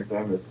at the same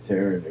time, it's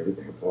tearing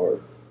everything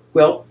apart.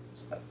 Well,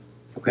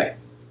 okay.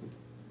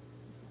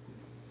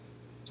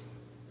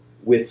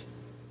 With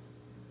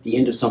the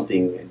end of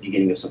something, the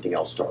beginning of something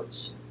else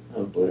starts.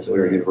 That's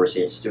where a universe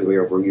is,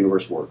 where a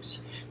universe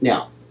works.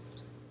 Now,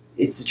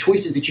 it's the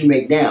choices that you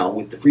make now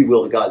with the free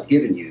will that God's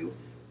given you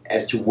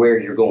as to where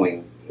you're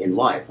going in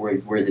life,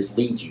 where this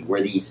leads you,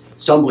 where these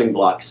stumbling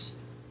blocks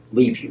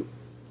leave you.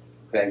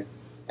 Okay?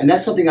 And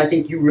that's something I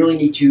think you really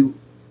need to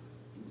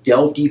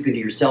delve deep into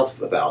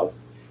yourself about.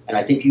 And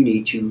I think you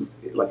need to,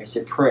 like I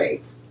said,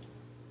 pray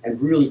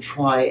and really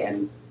try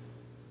and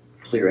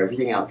clear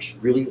everything out. Just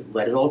really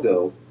let it all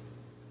go.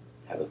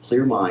 Have a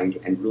clear mind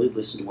and really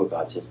listen to what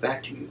God says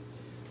back to you.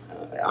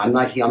 I'm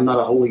not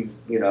a holy,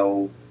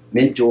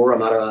 mentor. I'm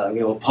not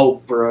a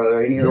pope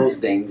or any of those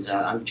things.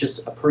 I'm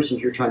just a person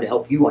here trying to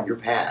help you on your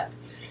path.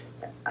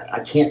 I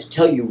can't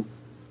tell you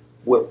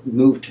what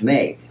move to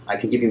make. I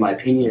can give you my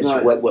opinion as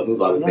to what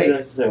move I would make.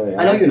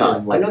 I know you're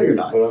not. I know you're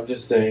not. But I'm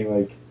just saying,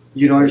 like,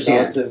 you don't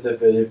understand. Nonsense.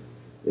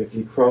 If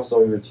you cross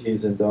all your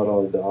T's and dot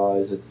all the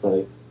I's, it's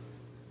like,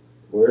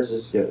 where's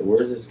this going? Well,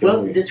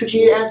 that's what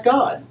you need to ask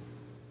God.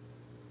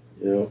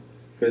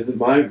 Because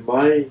my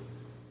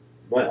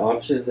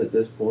options at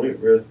this point,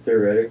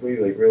 theoretically,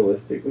 like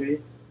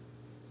realistically,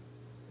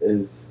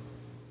 is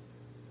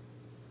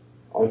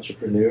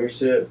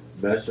entrepreneurship,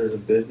 master's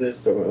of business,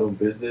 start my own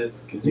business.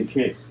 Because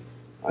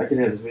I can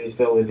have as many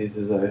felonies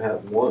as I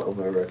want on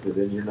my record,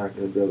 and you're not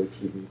going to be able to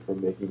keep me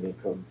from making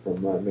income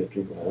from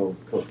making my own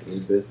company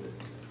and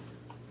business.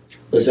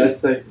 But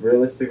that's like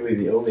realistically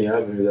the only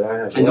avenue that I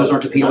have. And those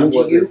aren't appealing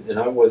to you? And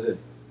I wasn't.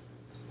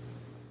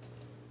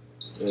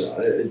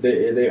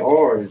 They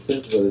are in a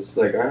sense, but it's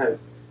like I have,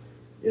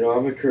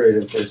 I'm a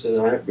creative person.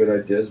 I have good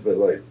ideas, but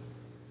like,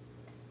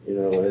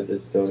 I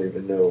just don't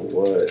even know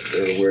what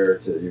or where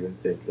to even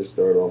think to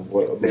start on.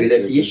 Maybe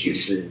that's the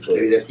issue.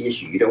 Maybe that's the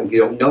issue. You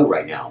don't know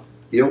right now.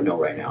 You don't know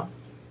right now,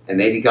 and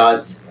maybe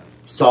God's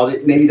saw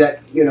that. Maybe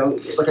that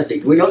like I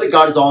said, we know that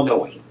God is all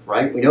knowing,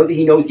 right? We know that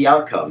He knows the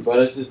outcomes. But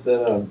it's just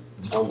that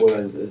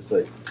it's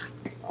like.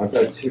 I've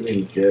got too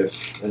many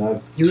gifts, and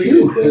I've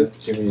cheated death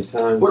too many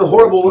times. What a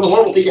horrible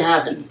thing to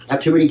happen.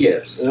 Have too many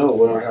gifts. No,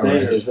 what I'm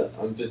saying is,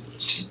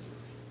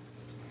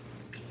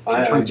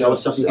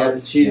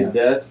 I've cheated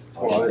death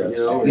twice.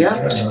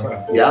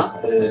 Yeah.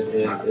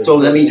 And so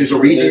that means there's a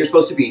reason you're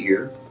supposed to be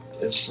here.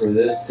 And for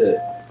this to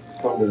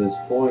come to this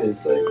point,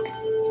 it's like,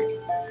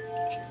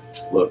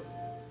 look,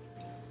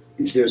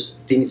 there's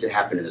things that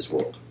happen in this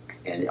world,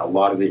 and a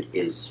lot of it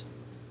is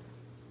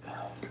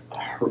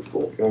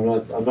hurtful. I know I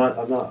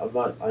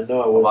wasn't.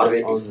 A lot of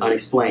it is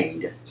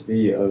unexplained. To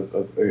be a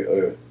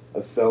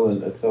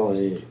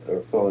felony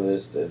or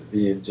felonist and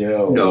be in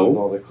jail with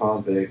all the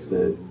convicts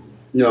and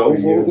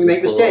we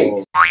make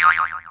mistakes.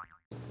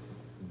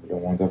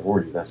 don't want that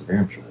for you. That's for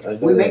damn sure. I know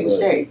We make that,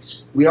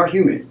 mistakes. We are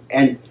human,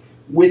 and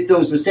with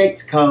those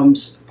mistakes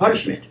comes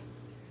punishment,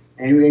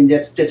 and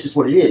that's just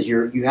what it is.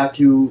 You have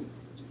to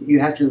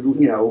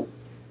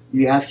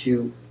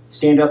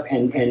stand up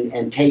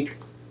and take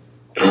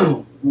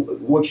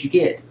what you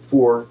get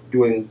for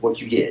doing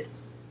what you did.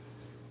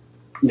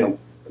 You know,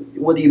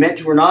 whether you meant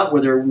to or not,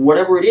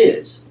 whatever it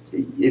is,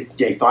 if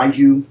they find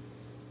you,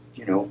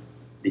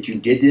 that you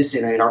did this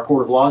in our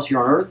court of laws here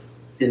on earth,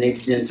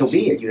 then so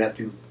be it. You have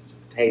to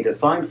pay the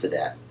fine for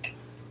that.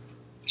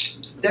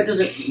 That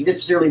doesn't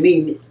necessarily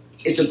mean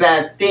it's a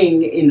bad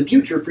thing in the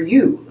future for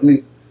you. I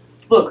mean,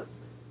 look,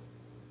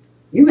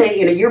 you may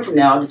in a year from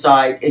now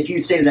decide, if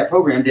you say to that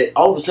program, that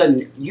all of a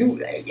sudden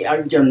you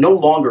no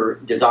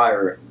longer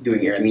desire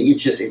doing it. I mean,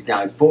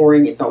 it's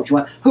boring. It's not what you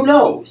want. Who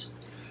knows?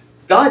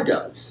 God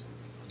does.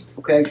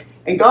 Okay,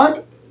 and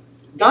God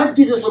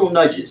gives us little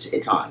nudges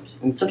at times,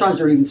 and sometimes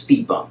they're even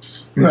speed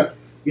bumps. Right.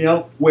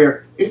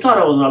 Where it's not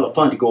always a lot of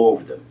fun to go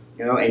over them.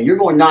 And you're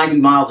going 90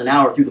 miles an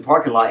hour through the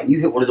parking lot, and you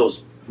hit one of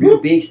those real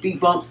big speed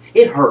bumps.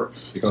 It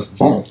hurts. It goes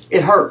boom.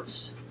 It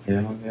hurts.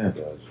 Yeah, it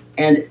does.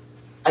 And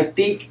I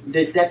think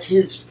that's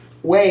his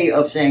way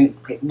of saying,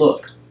 okay,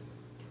 look,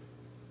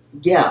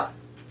 yeah,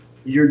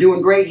 you're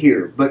doing great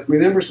here, but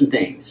remember some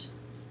things.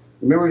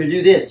 Remember to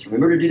do this.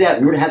 Remember to do that.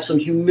 Remember to have some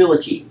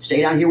humility.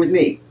 Stay down here with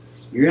me.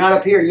 You're not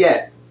up here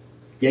yet.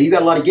 Yeah, you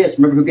got a lot of gifts.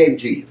 Remember who gave them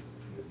to you.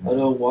 I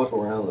don't walk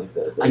around like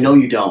that. I know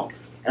you don't.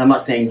 And I'm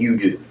not saying you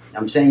do.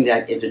 I'm saying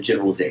that as a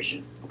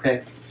generalization,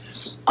 okay?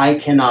 I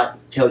cannot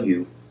tell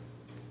you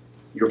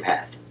your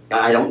path.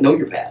 I don't know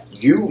your path.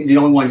 You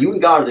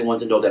and God are the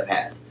ones that know that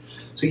path.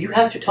 So you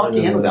have to talk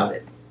to him about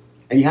it.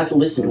 And you have to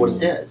listen to what he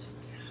says.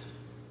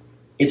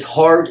 It's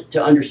hard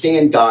to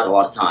understand God a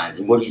lot of times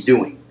and what he's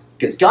doing.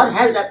 Because God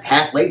has that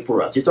path laid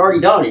for us. It's already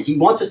done. He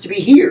wants us to be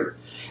here.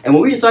 And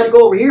when we decide to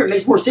go over here, it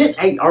makes more sense.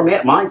 Hey, our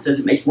mind says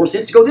it makes more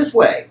sense to go this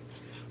way.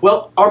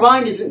 Well, our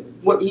mind isn't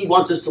what he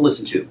wants us to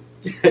listen to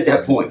at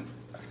that point.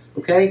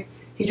 Okay?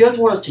 He does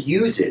want us to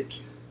use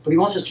it, but he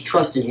wants us to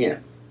trust in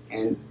him.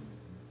 And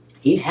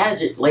he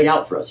has it laid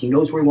out for us. He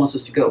knows where he wants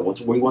us to go, what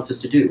he wants us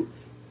to do.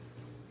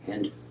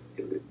 And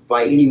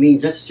by any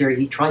means necessary,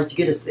 he tries to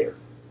get us there.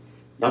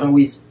 Not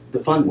always the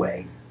fun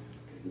way,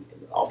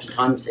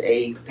 oftentimes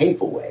a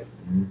painful way.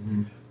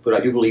 Mm-hmm. But I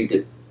do believe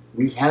that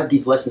we have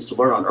these lessons to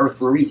learn on earth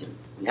for a reason.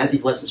 We have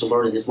these lessons to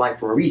learn in this life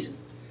for a reason.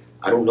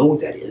 I don't know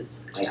what that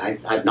is.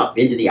 I've not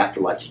been to the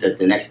afterlife,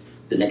 the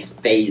next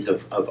phase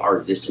of our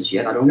existence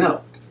yet. I don't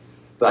know.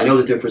 But I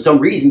know that for some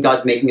reason,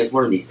 God's making us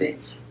learn these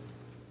things.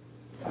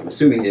 I'm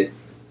assuming that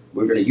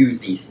we're going to use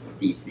these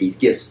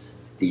gifts,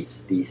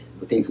 these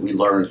things that we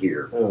learn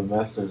here. I have a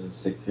master's in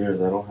 6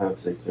 years. I don't have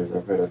 6 years.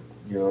 I've got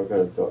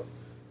a daughter.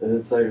 And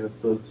it's like,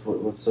 that's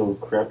what was so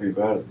crappy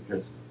about it,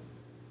 because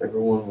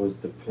everyone was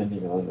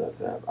depending on that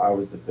to happen. I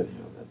was depending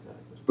on that to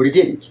happen. But it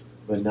didn't.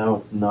 But now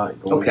it's not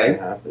going to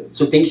happen.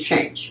 So things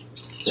change.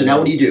 So now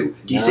what do?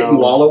 Do you sit and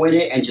wallow in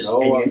it and just...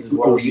 what I'm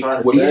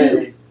trying to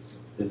say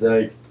is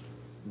like,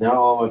 now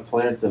all my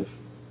plans have...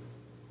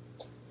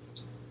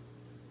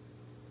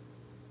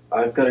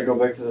 I've got to go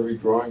back to the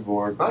redrawing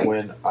board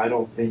when I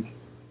don't think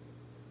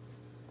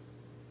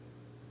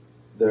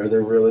there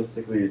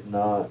realistically is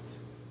not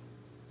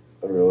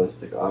a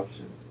realistic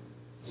option.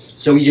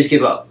 So you just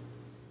give up.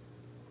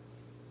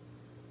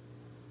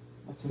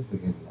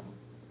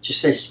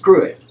 Just say,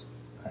 screw it.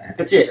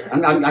 That's it.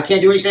 I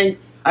can't do anything.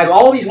 I have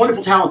all these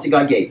wonderful talents that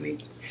God gave me.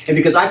 And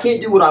because I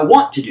can't do what I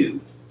want to do,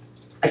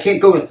 I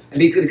can't go and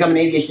become an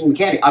aviation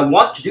mechanic. I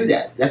want to do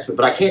that.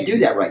 But I can't do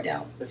that right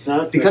now. It's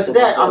not because of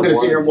that, I'm going to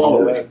sit here and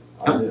wallow with it.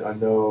 I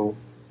know,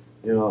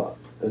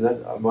 and that's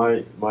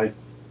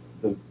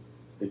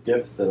the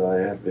gifts that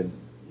I have been,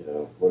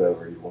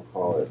 whatever you want to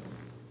call it,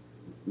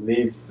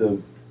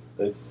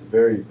 it's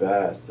very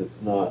vast.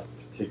 It's not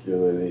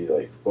particularly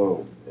like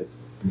boom.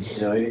 It's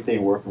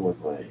anything working with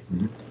my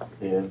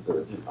hands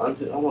or I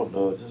don't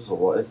know. It's just a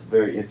lot. It's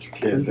very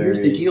intricate. And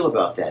here's the deal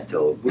about that,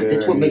 though.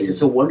 That's what makes it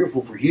so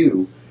wonderful for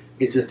you.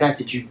 Is the fact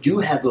that you do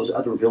have those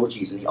other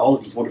abilities and all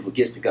of these wonderful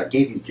gifts that God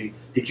gave you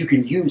that you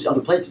can use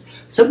other places.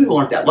 Some people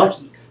aren't that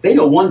lucky. They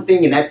know one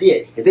thing and that's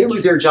it. If they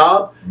lose their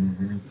job,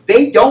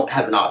 they don't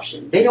have an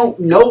option. They don't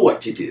know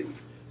what to do.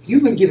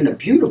 You've been given a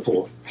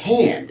beautiful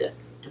hand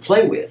to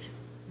play with.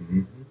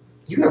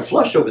 You got a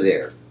flush over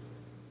there.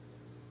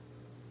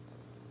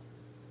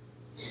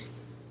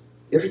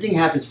 Everything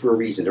happens for a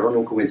reason. There are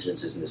no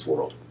coincidences in this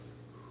world.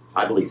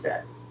 I believe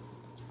that.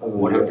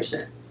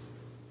 100%.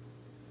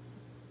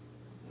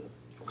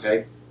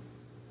 Okay?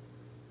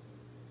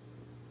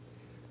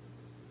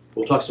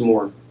 We'll talk some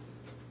more,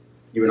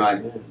 you and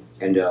I,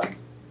 and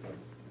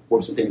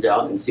work some things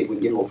out and see if we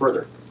can get a little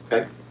further.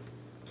 Okay?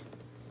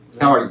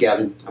 How are you,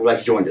 Gavin? I'm glad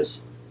you joined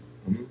us.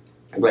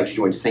 I'm glad you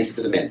joined us. Thank you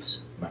for the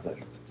mints. My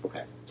pleasure.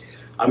 Okay.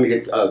 I'm going to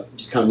get,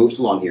 just kind of move us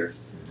along here.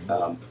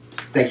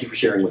 Thank you for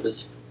sharing with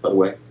us, by the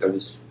way. That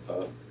was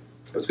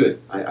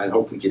good. I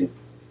hope we can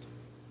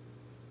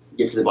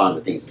get to the bottom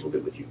of things a little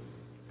bit with you.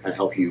 Kind of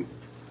help you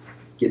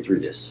get through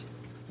this.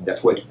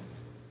 That's what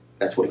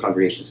That's what a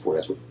congregation is for.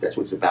 That's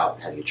what it's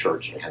about. Having a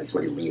church and having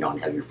somebody to lean on,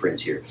 having your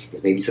friends here.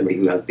 If maybe somebody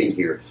who has been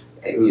here,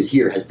 who is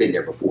here, has been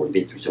there before and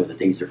been through some of the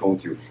things they're going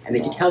through, and they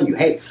can tell you,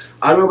 hey,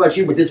 I don't know about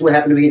you, but this is what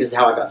happened to me. This is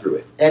how I got through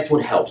it. That's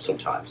what helps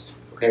sometimes.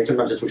 Okay,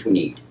 sometimes that's what we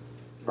need.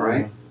 All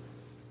right.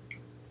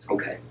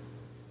 Okay.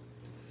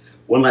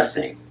 One last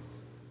thing.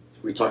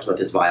 We talked about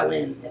this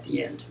violin at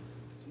the end.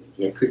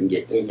 It couldn't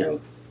get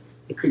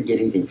it couldn't get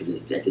anything for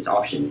this at this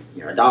auction.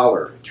 $1,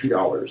 $2,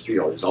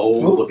 $3. This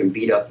old looking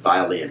beat up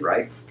violin,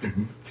 right?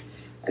 Mhm.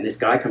 And this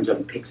guy comes up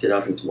and picks it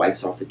up and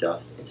wipes off the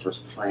dust and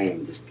starts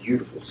playing this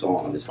beautiful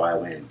song on this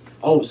violin.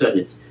 All of a sudden,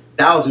 it's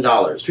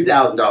 $1,000,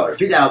 $2,000,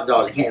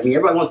 $3,000. I mean,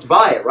 everybody wants to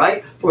buy it,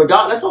 right? For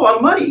 $1, that's a lot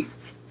of money.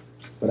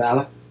 But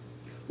Alec,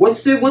 What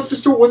is the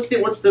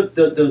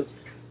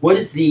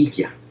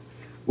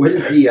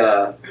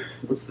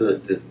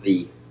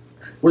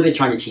what are they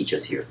trying to teach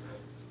us here?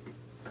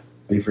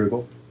 are you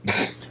frugal?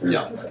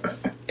 No.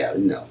 Yeah,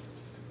 no.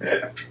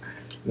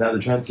 Now they're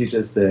trying to teach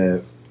us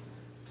that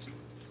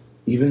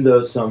even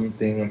though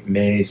something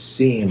may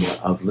seem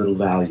of little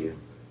value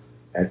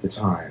at the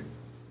time,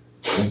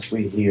 once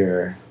we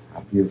hear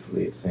how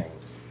beautifully it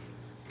sings,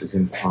 we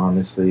can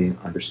honestly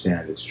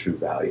understand its true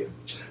value.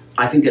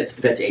 I think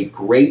that's a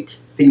great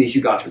thing that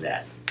you got from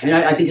that, and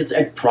I think it's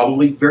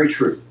probably very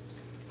true.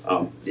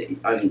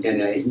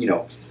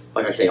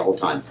 Like I say all the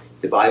time,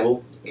 the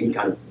Bible, any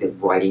kind of the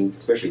writing,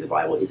 especially the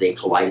Bible, is a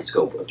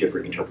kaleidoscope of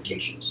different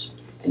interpretations,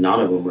 and none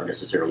of them are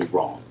necessarily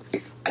wrong.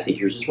 I think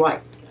yours is right.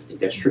 I think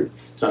that's true.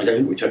 It's not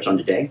exactly what we touched on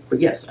today, but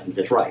yes, I think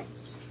that's right.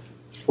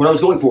 What I was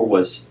going for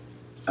was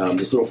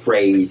this little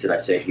phrase that I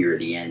said here at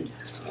the end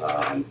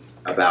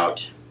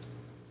about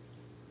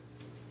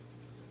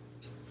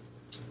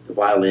the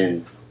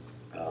violin.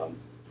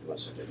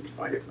 Unless I didn't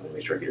find it, I want to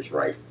make sure I get this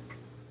right.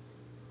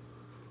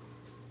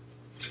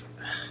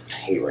 I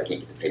hate it when I can't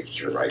get the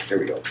picture right. There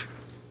we go.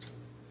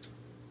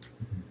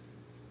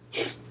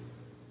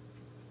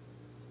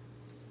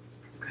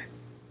 Okay.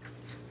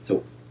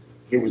 So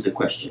here was the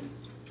question: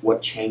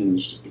 what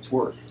changed its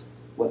worth?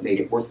 What made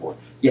it worth more?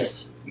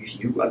 Yes,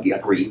 you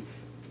agree.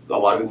 A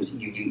lot of it was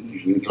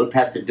you look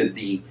past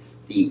the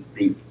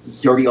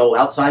dirty old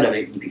outside of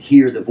it. You can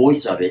hear the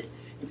voice of it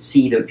and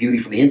see the beauty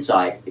from the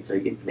inside.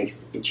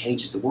 It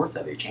changes the worth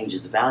of it. It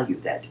changes the value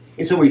of that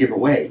in so many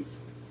different ways.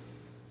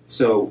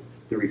 So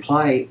the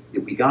reply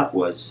that we got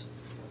was,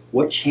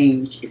 what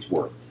changed its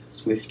worth?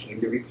 Swift came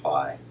the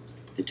reply,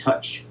 the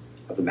touch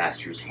of the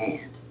master's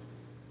hand.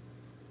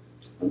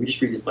 Let me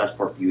just read this last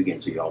part for you again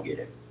so you all get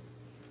it.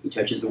 He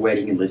touches the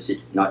wedding and lifts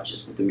it not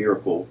just with the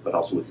miracle, but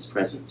also with his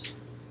presence.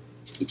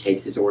 He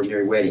takes this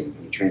ordinary wedding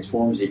and he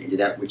transforms it into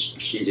that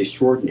which is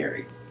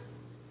extraordinary.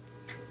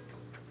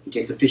 He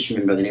takes a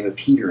fisherman by the name of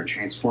Peter and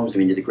transforms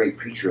him into the great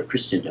preacher of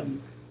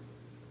Christendom.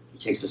 He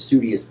takes a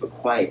studious but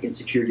quiet,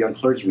 insecure young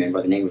clergyman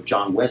by the name of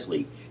John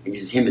Wesley and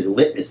uses him as a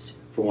litmus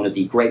for one of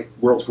the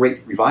world's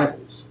great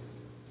revivals.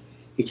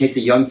 He takes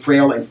a young,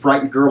 frail, and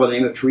frightened girl by the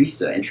name of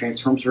Teresa and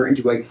transforms her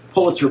into a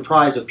Pulitzer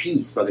Prize of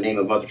Peace by the name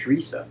of Mother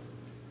Teresa.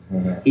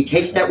 He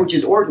takes that which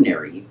is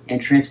ordinary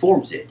and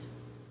transforms it.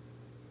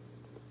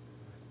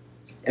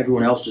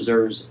 Everyone else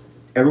serves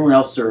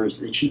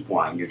the cheap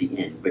wine near the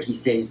inn, but he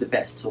saves the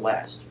best till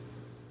last.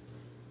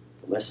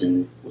 The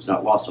lesson was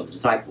not lost on the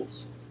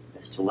disciples,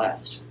 best till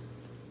last,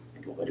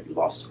 and don't let it be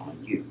lost on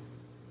you.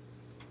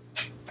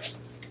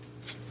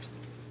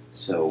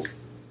 So,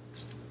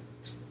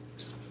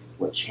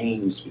 what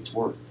changed its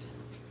worth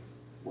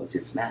was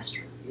its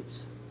master,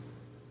 its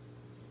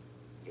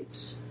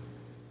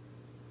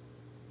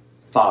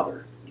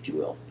Father, if you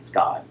will. It's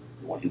God,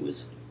 the one who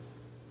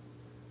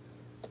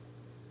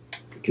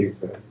Gave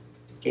back.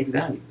 gave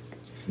value.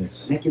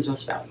 Yes. And that gives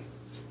us value.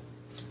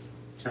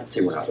 Not to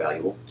say we're not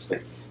valuable,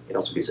 but it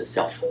also gives us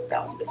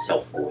self-value, that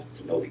self-worth,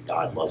 to know that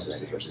God loves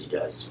us as much as He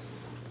does.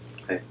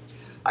 Okay.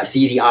 I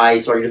see the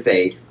eyes starting to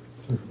fade,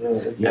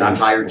 and I'm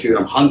tired too, and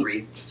I'm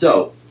hungry.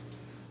 So,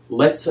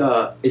 does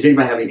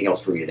anybody have anything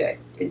else for me today?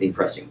 Anything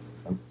pressing?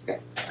 Okay.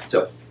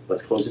 So,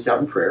 let's close this out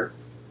in prayer,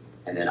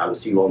 and then I will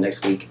see you all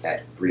next week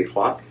at 3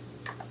 o'clock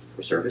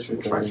for service, and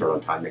we'll try and start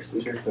on time next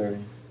week.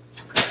 2:30.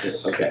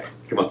 Okay,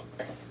 come on.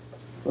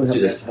 Let's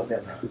do this. I'm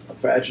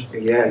fragile.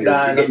 Yeah,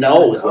 you're getting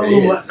old is what it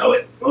is.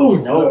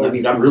 No, that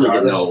means I'm really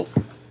getting old.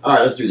 All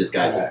right, let's do this,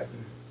 guys. Right.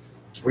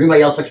 Would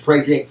anybody else like to pray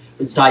today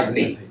besides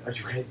me? Are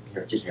you ready?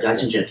 Here, Just here.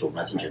 nice and gentle,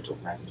 nice and gentle.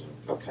 Nice and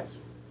gentle. Okay.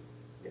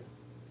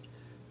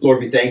 Lord,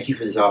 we thank you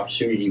for this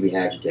opportunity we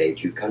had today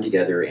to come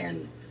together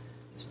and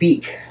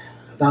speak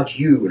about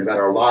you and about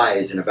our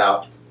lives and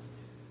about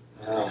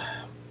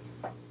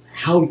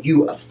how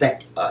you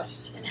affect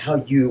us and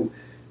how you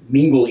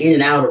mingle in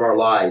and out of our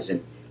lives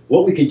and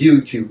what we can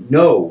do to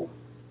know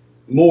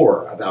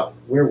more about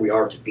where we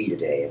are to be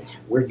today and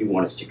where you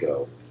want us to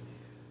go.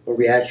 Lord,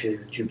 we ask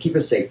you to keep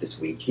us safe this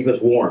week, keep us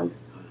warm,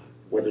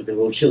 whether it's been a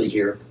little chilly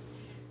here.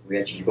 We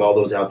ask you to keep all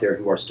those out there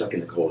who are stuck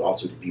in the cold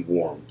also to be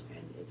warm,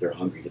 and if they're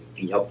hungry, to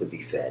help them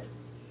be fed.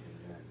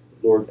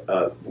 Lord,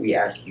 we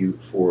ask you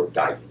for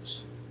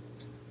guidance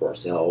for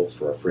ourselves,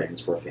 for our friends,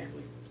 for our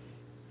family.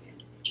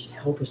 And just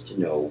help us to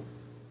know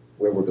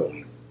where we're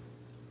going.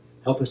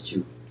 Help us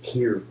to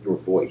hear your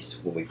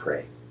voice when we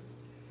pray.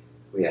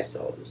 We ask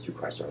all this through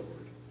Christ our Lord.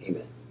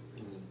 Amen.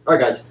 All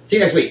right, guys. See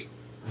you next week.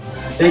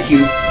 Thank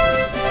you.